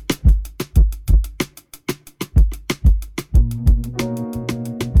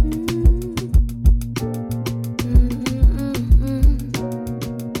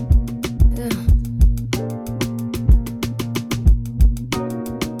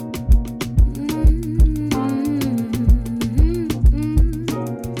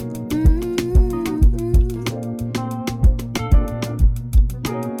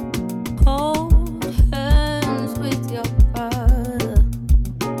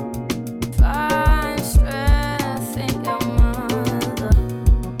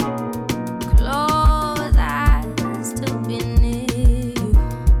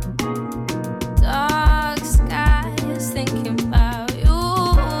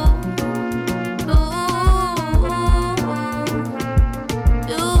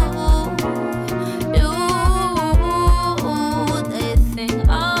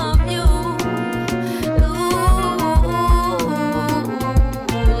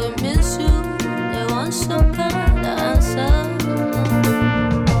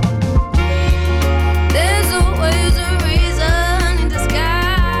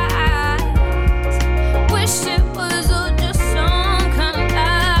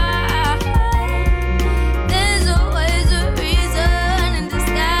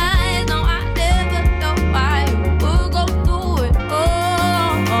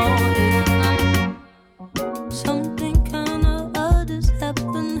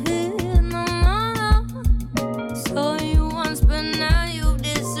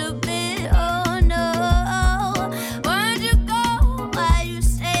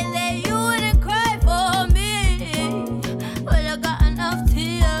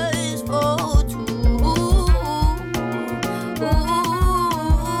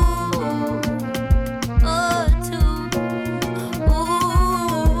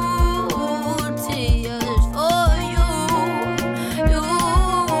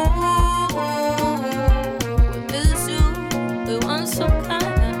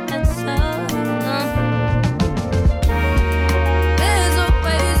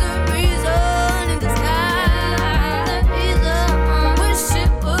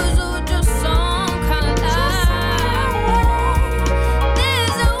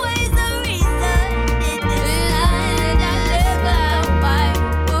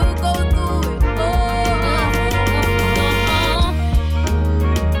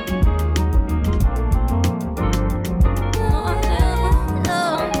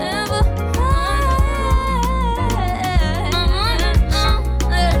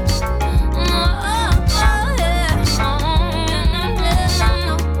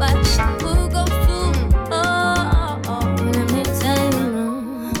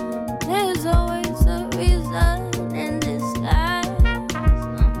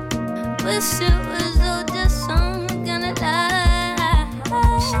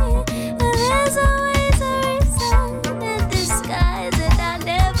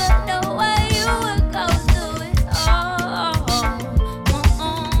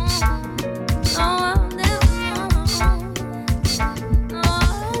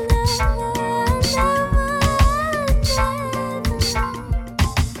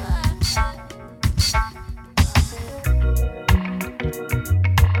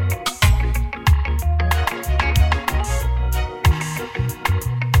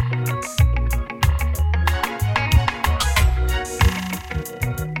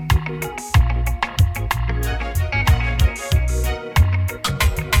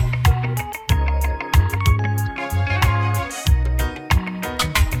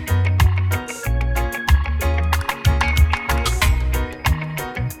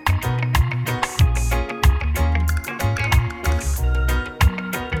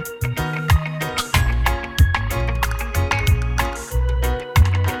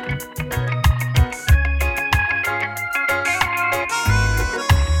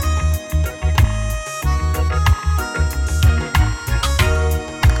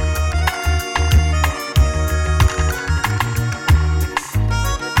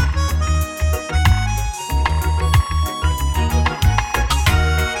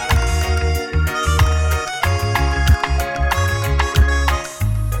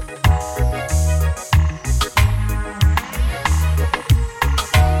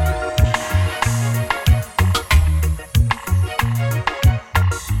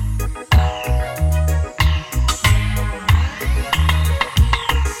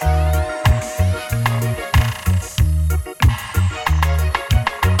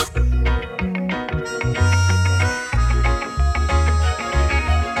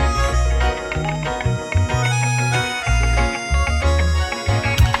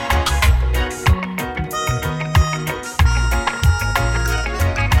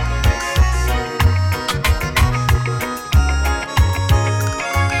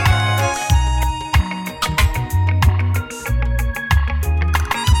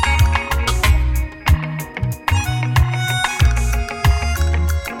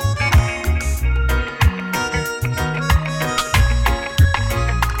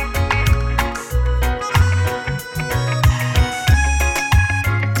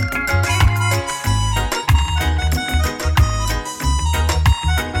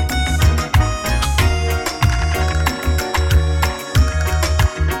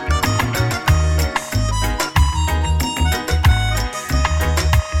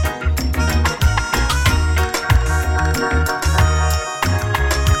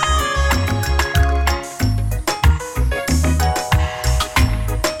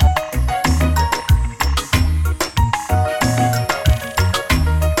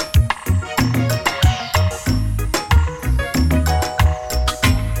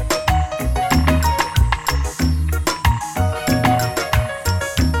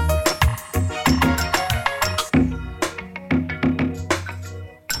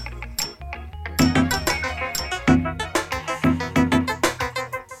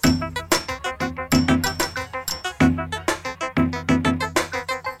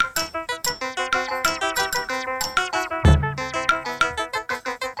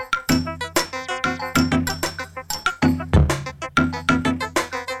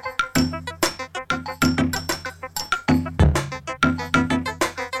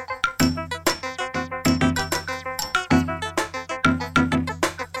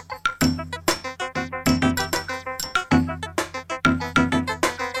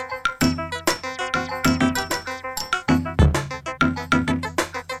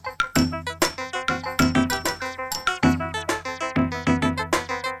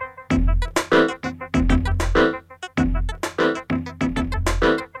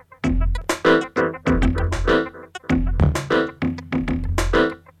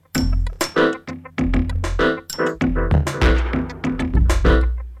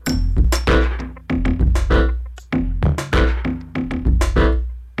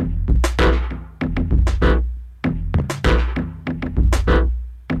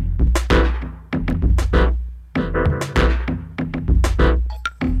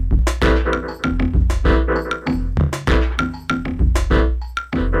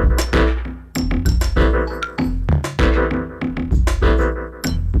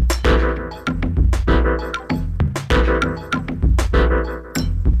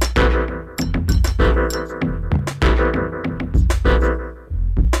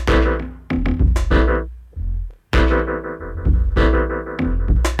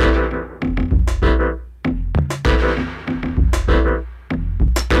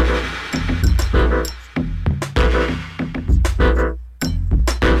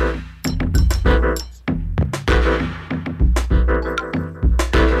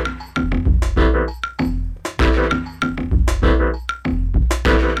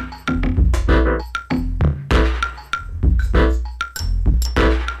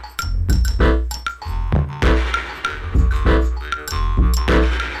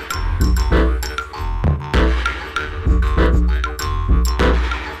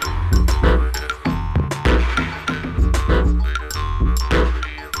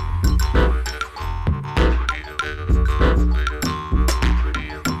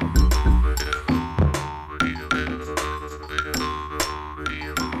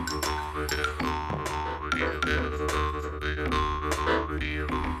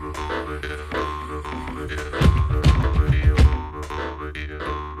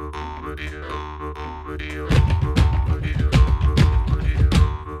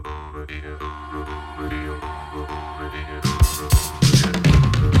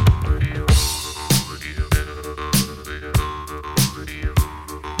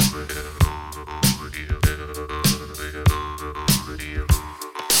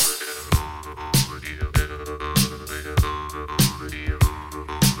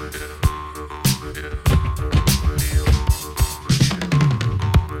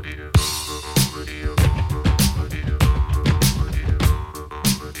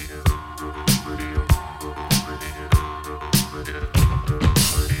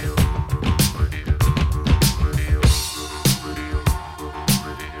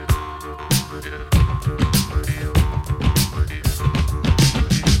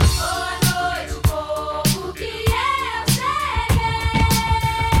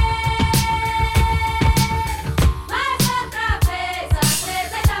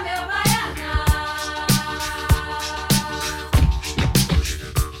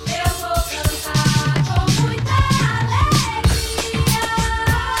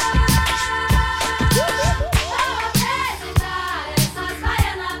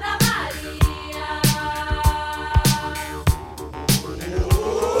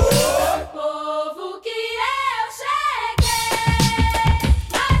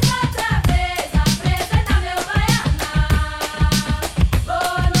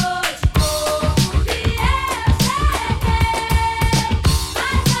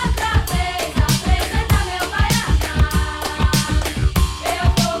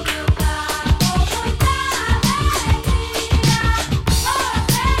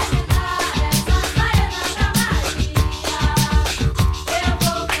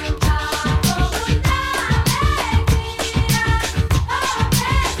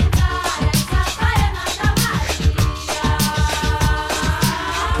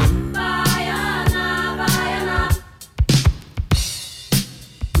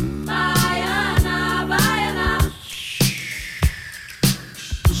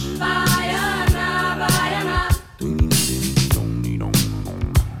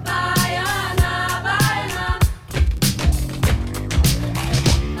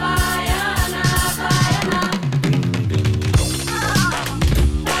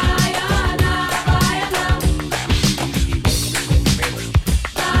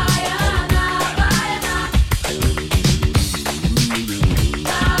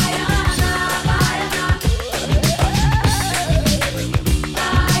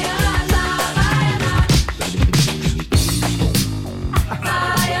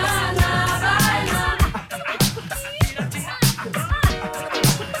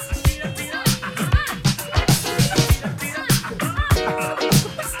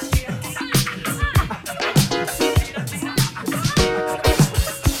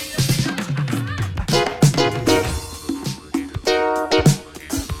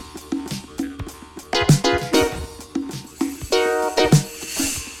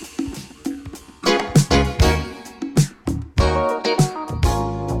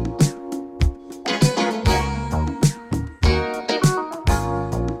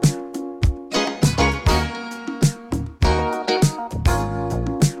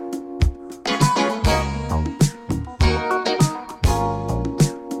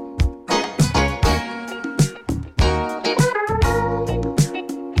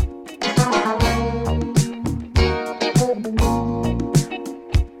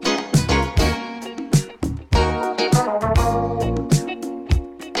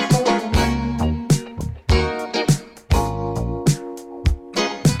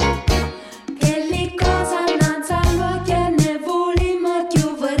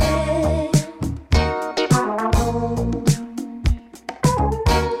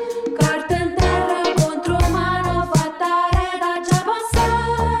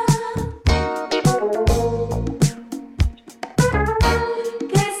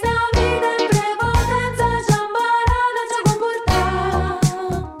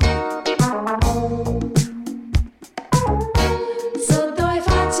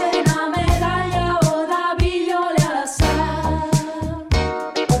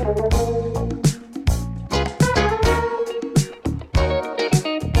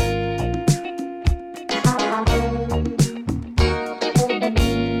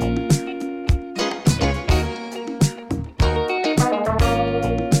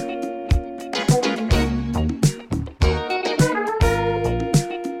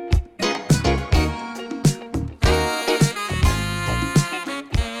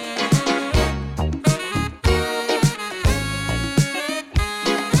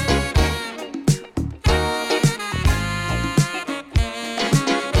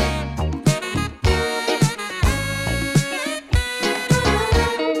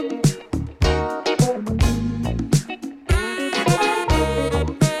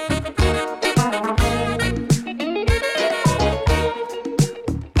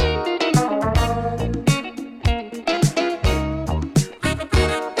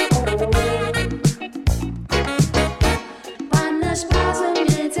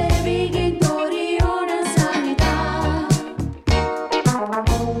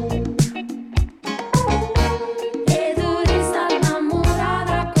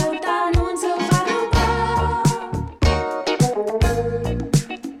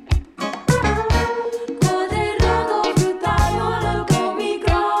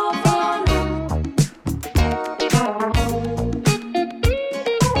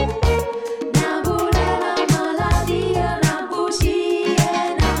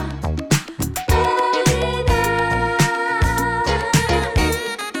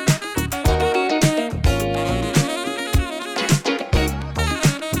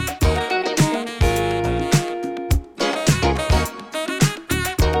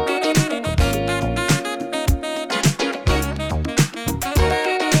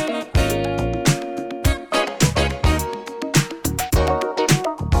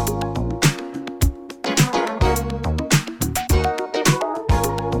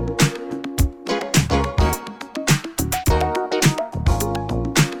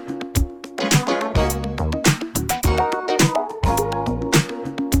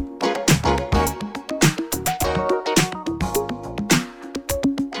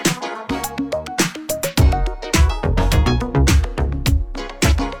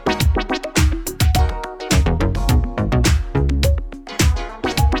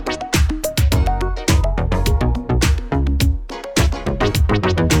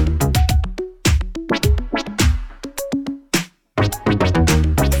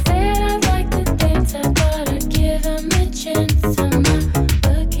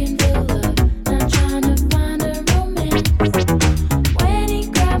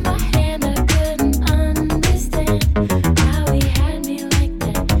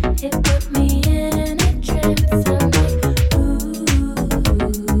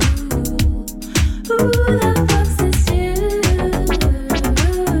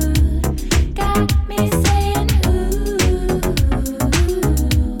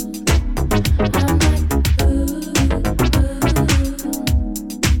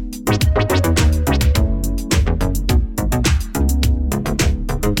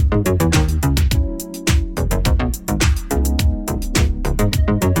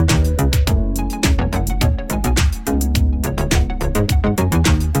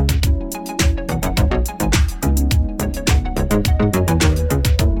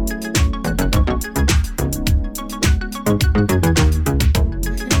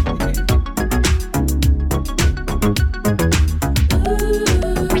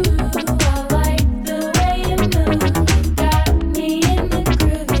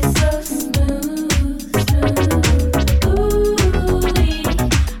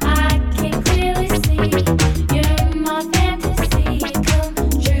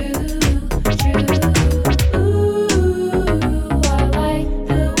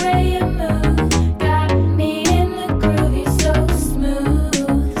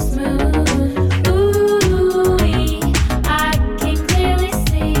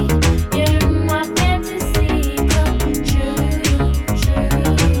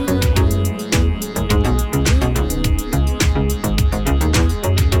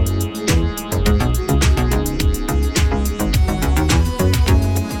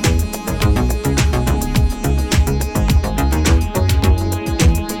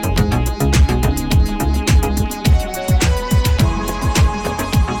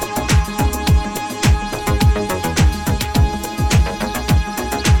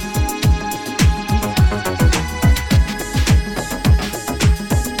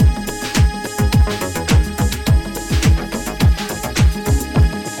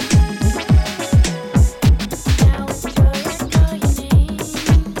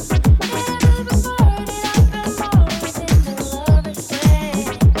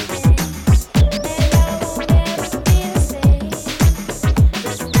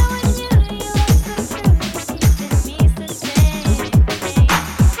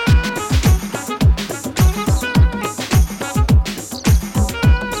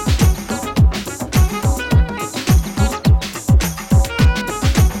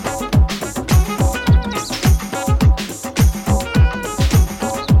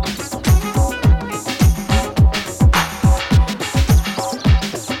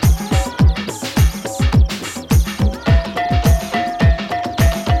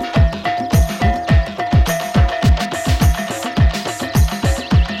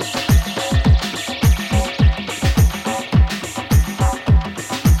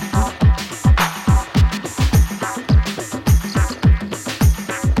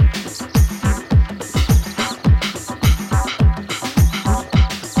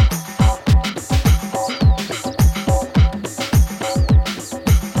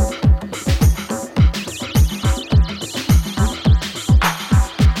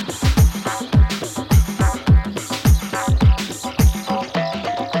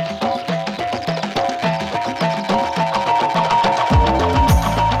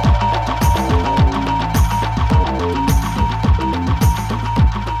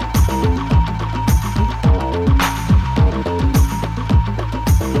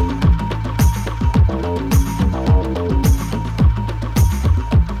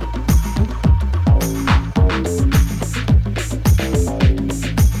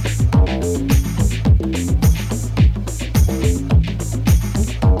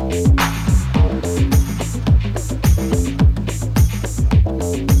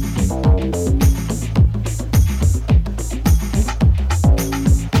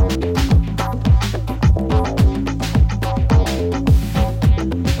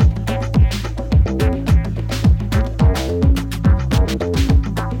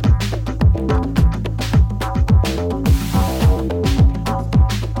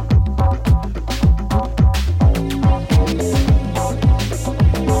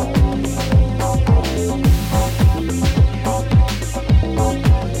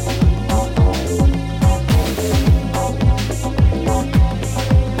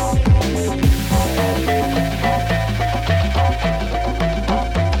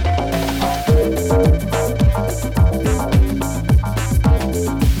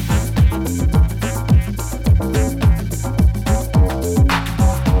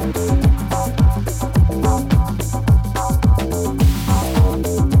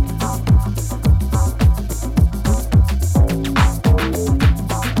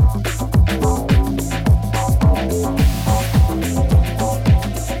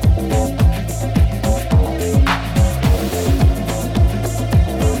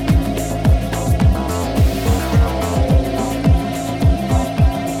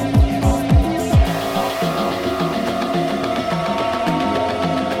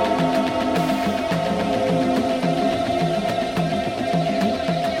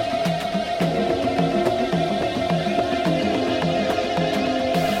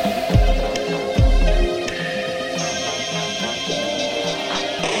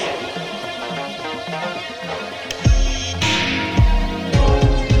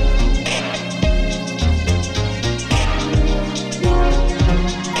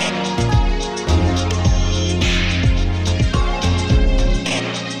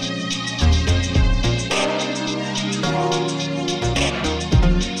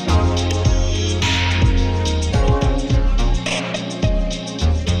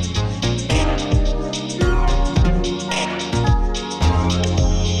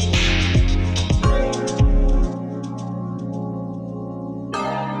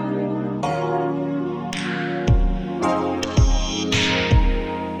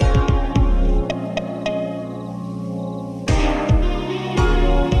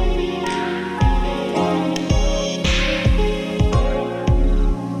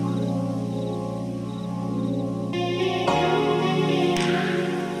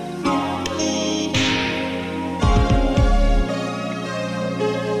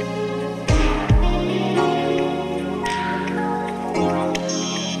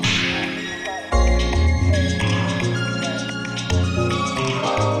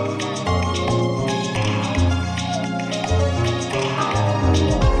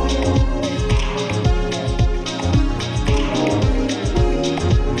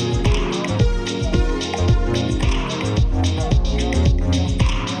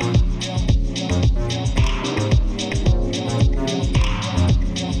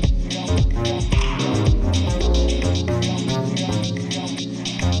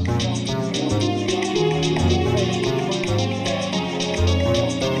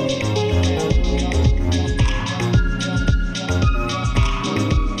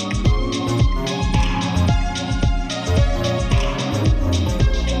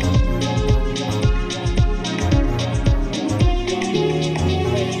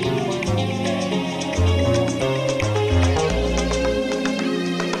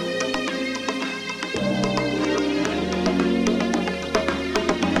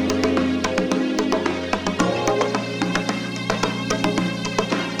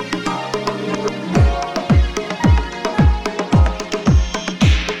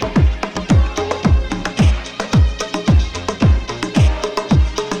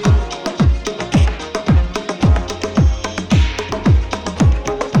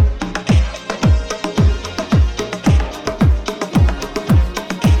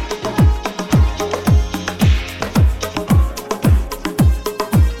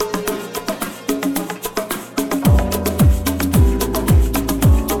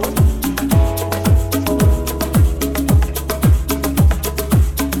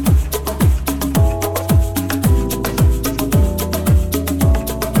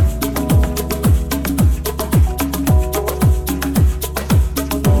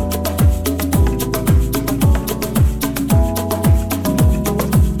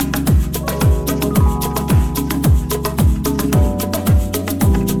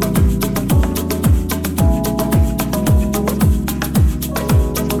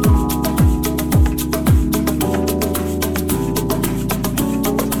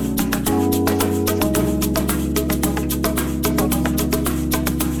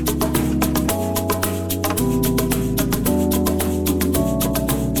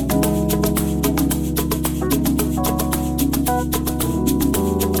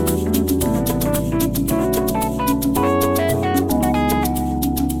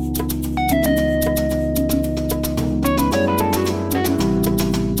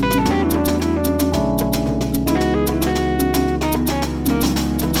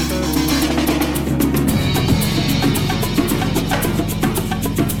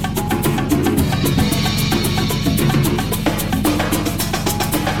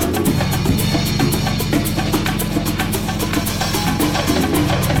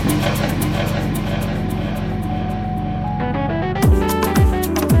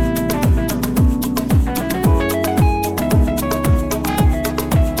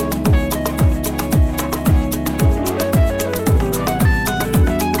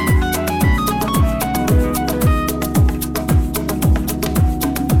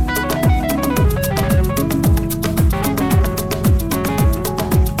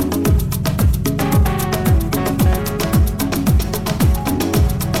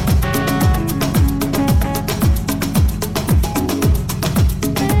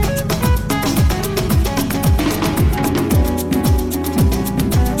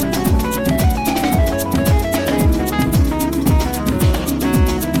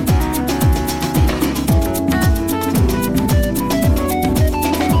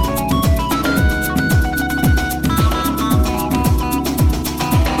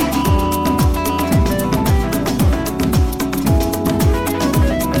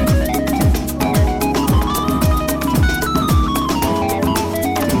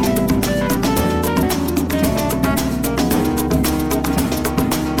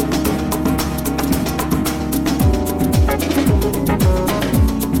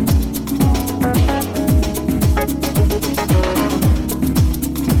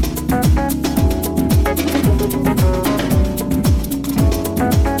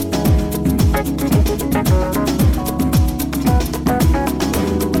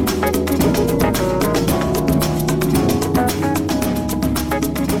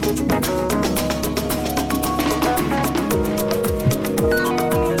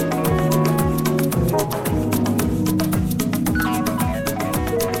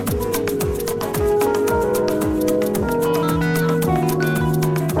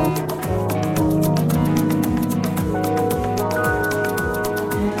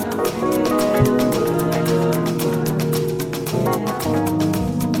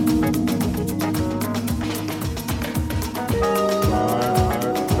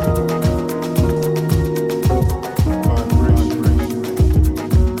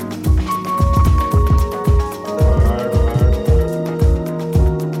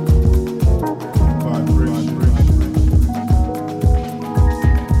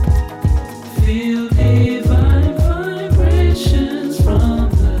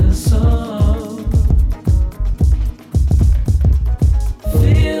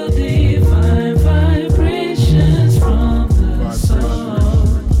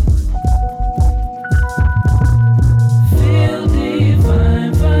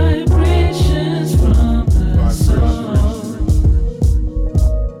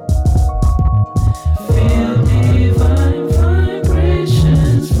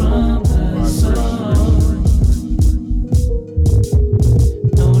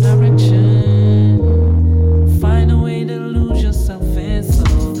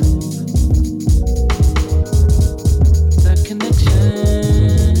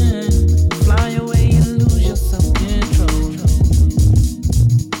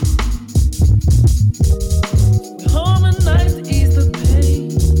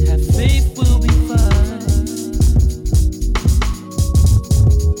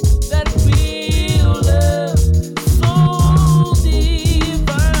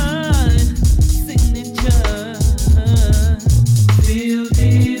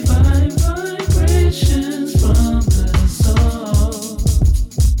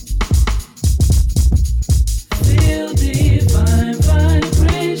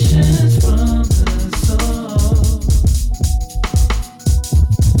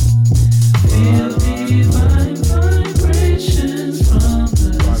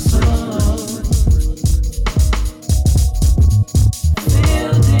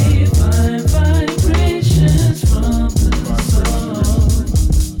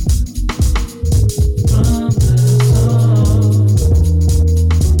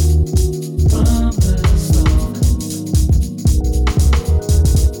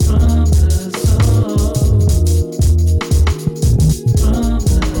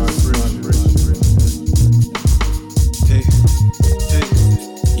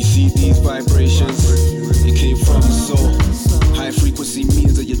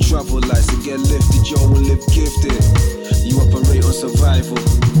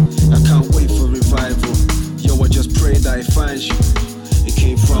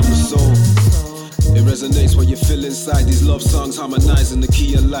 from the soul. It resonates what you feel inside. These love songs harmonize in the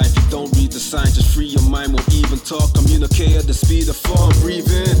key of life. You don't read the signs, just free your mind. Won't even talk, communicate at the speed of thought. Breathe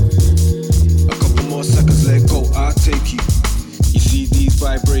in. A couple more seconds, let go, I'll take you. You see these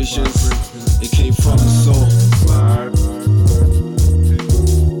vibrations, it came from the soul.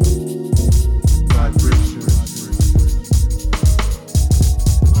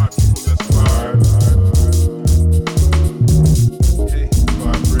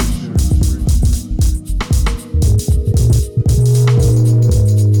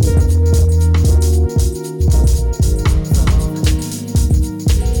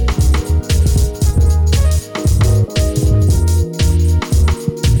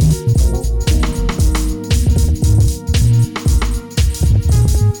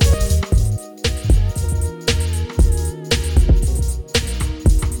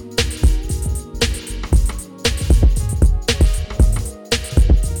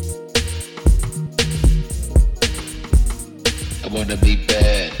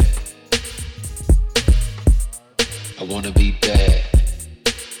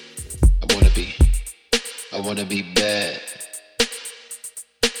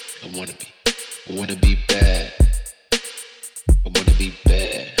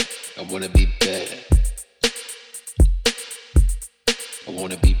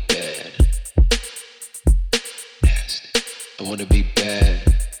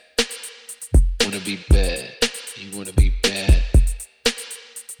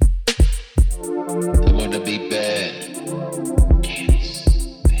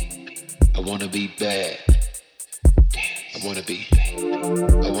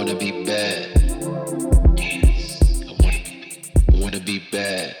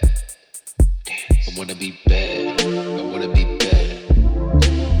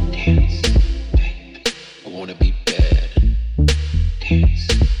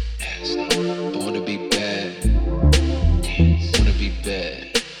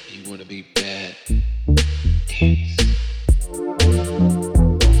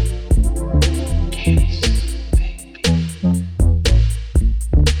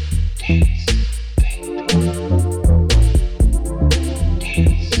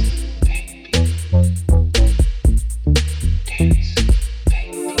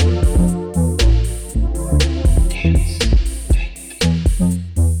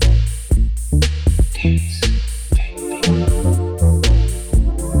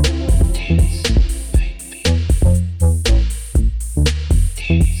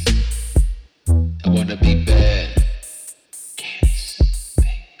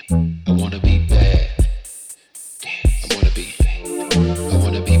 I wanna be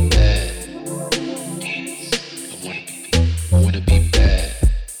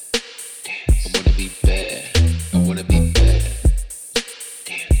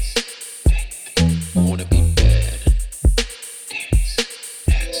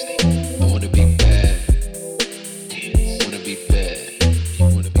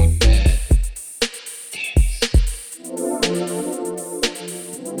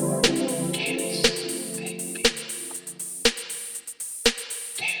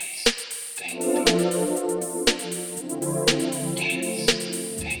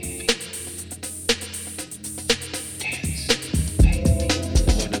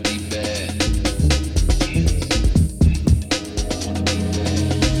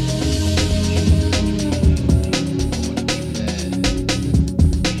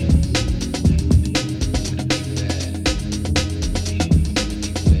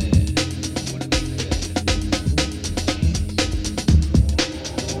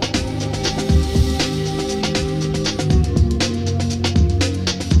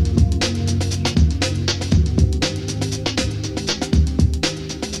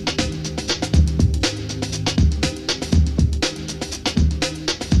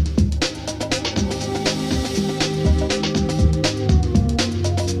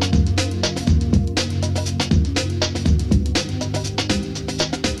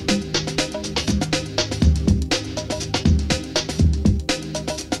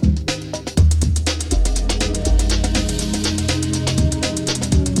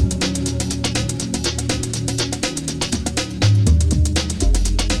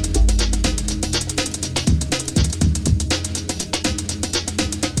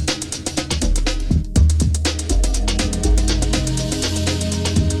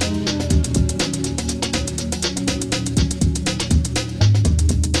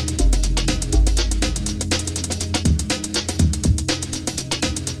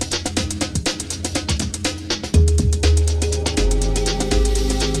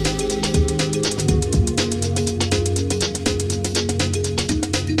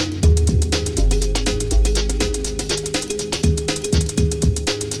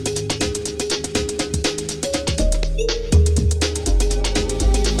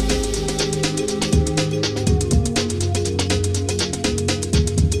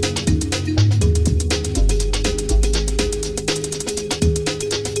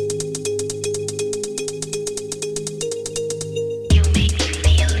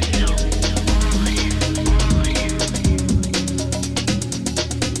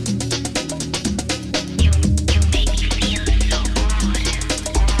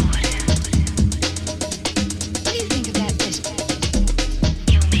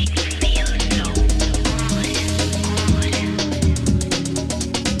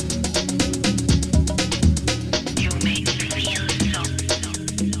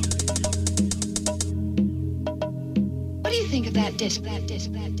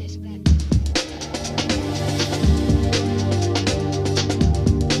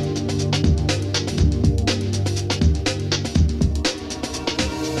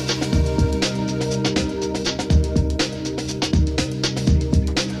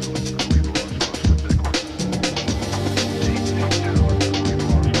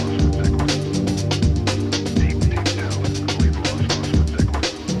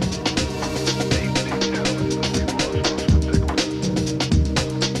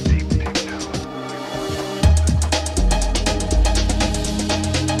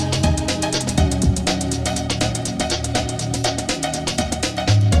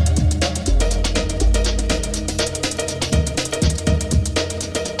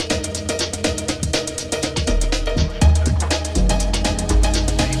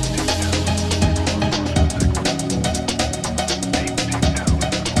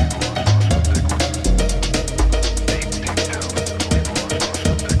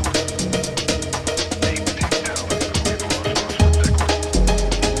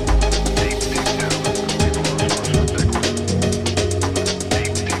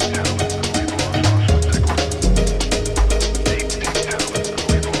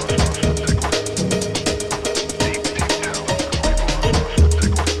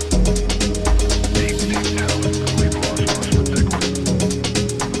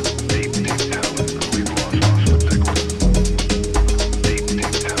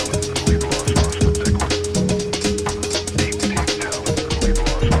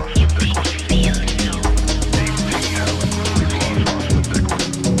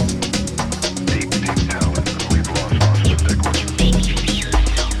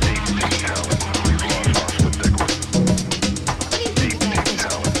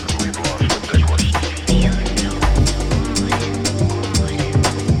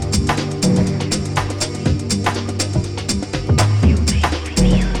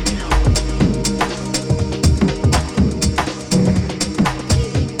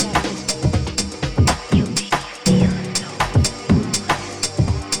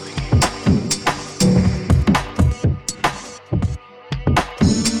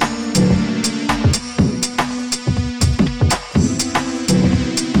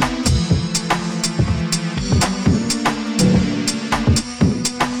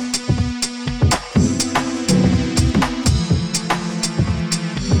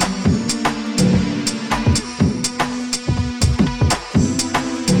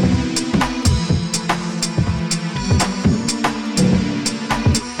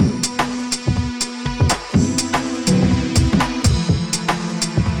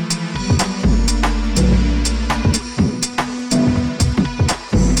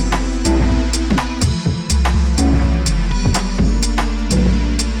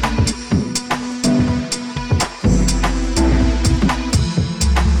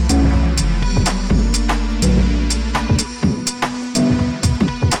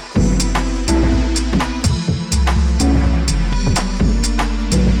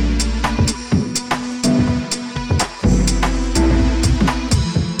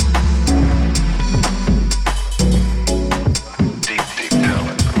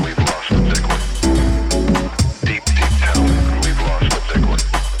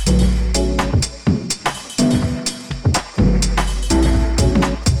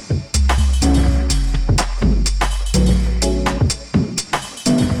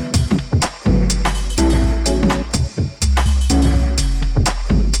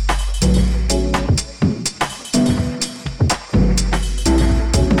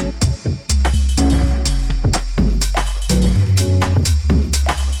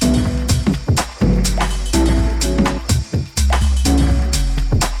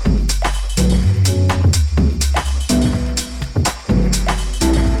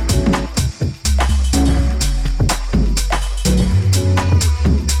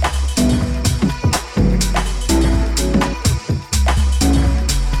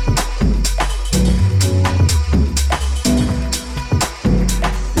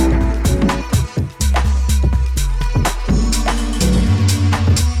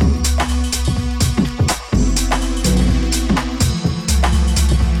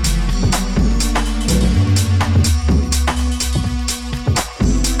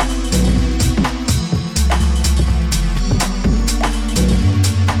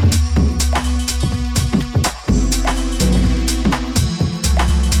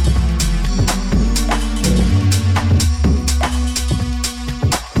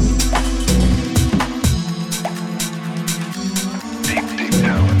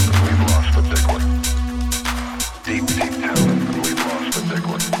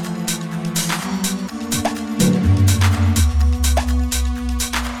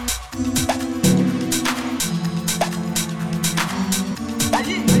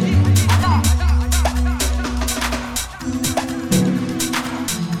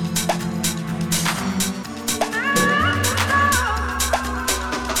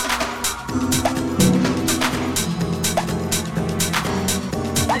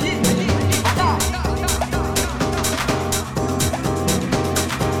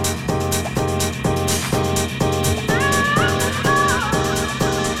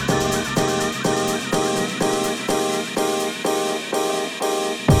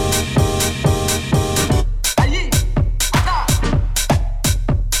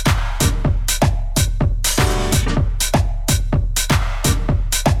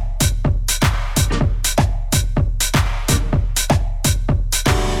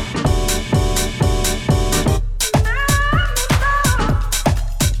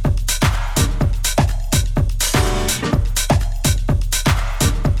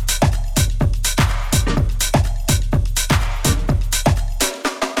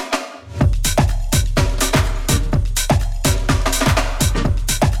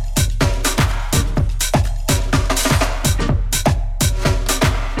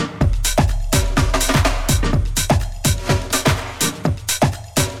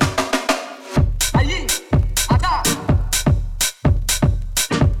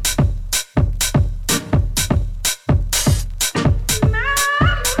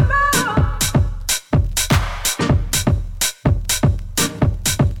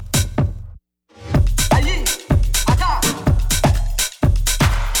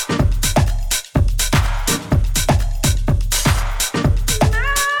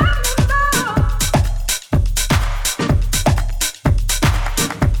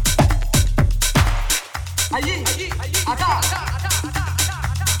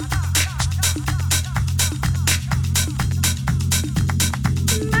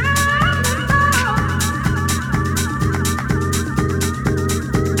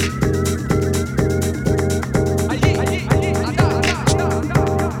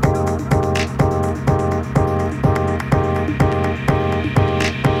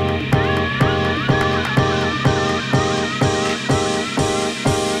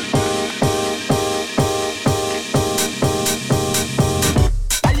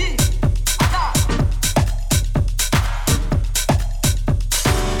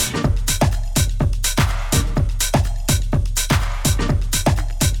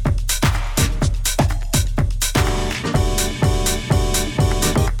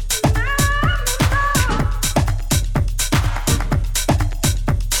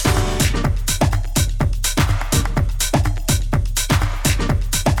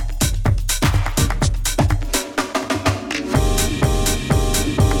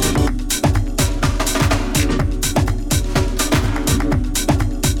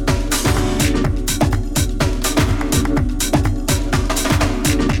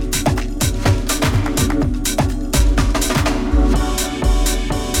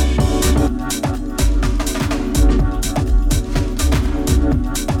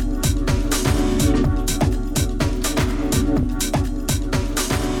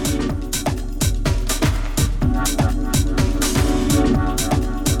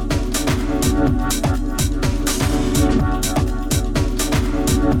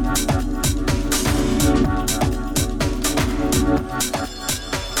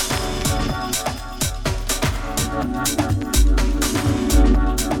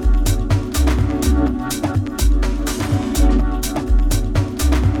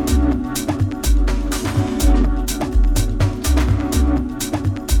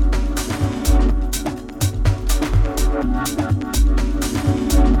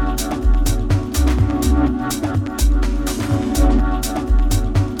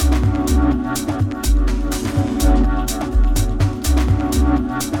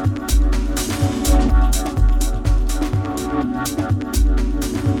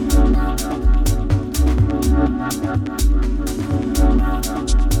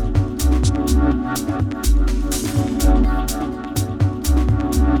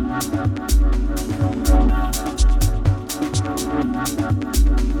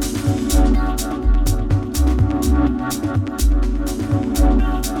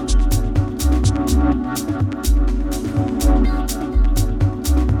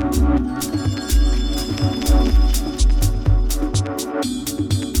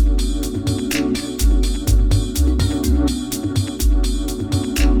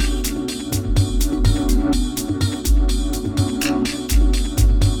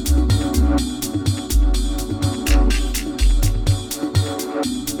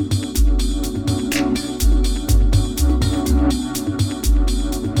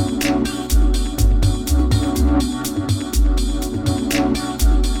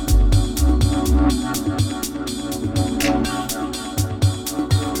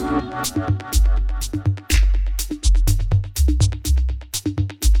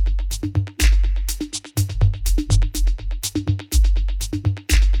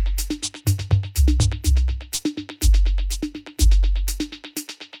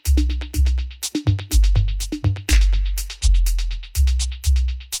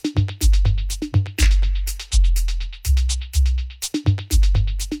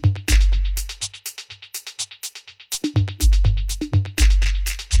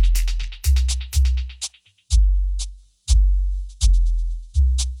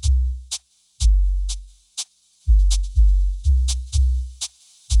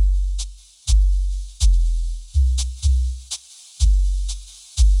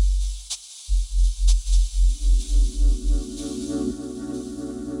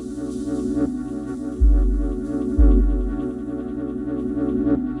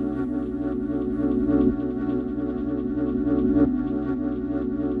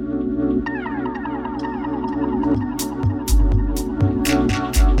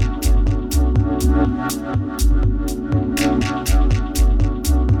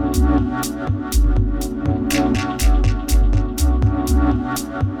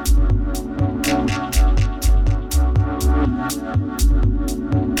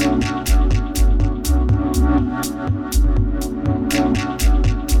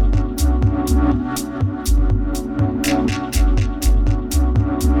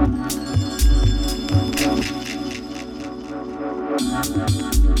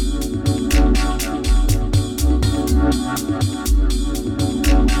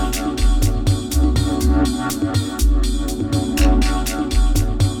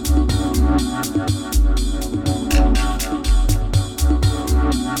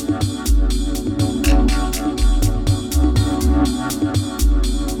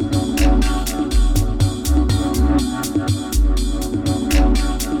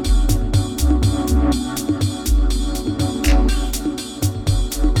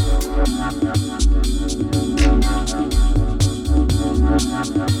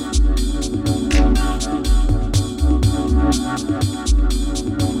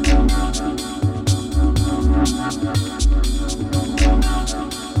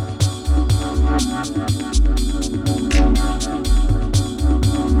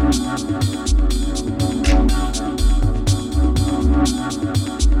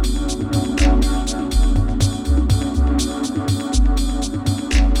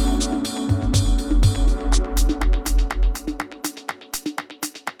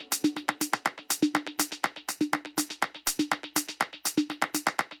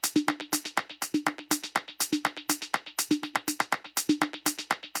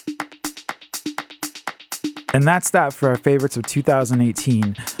And that's that for our favorites of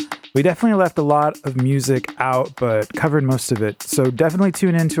 2018. We definitely left a lot of music out, but covered most of it. So definitely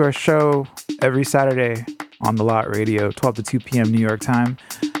tune into our show every Saturday on The Lot Radio, 12 to 2 p.m. New York time.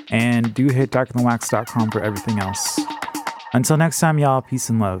 And do hit darkandthewax.com for everything else. Until next time, y'all, peace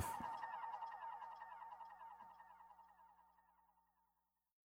and love.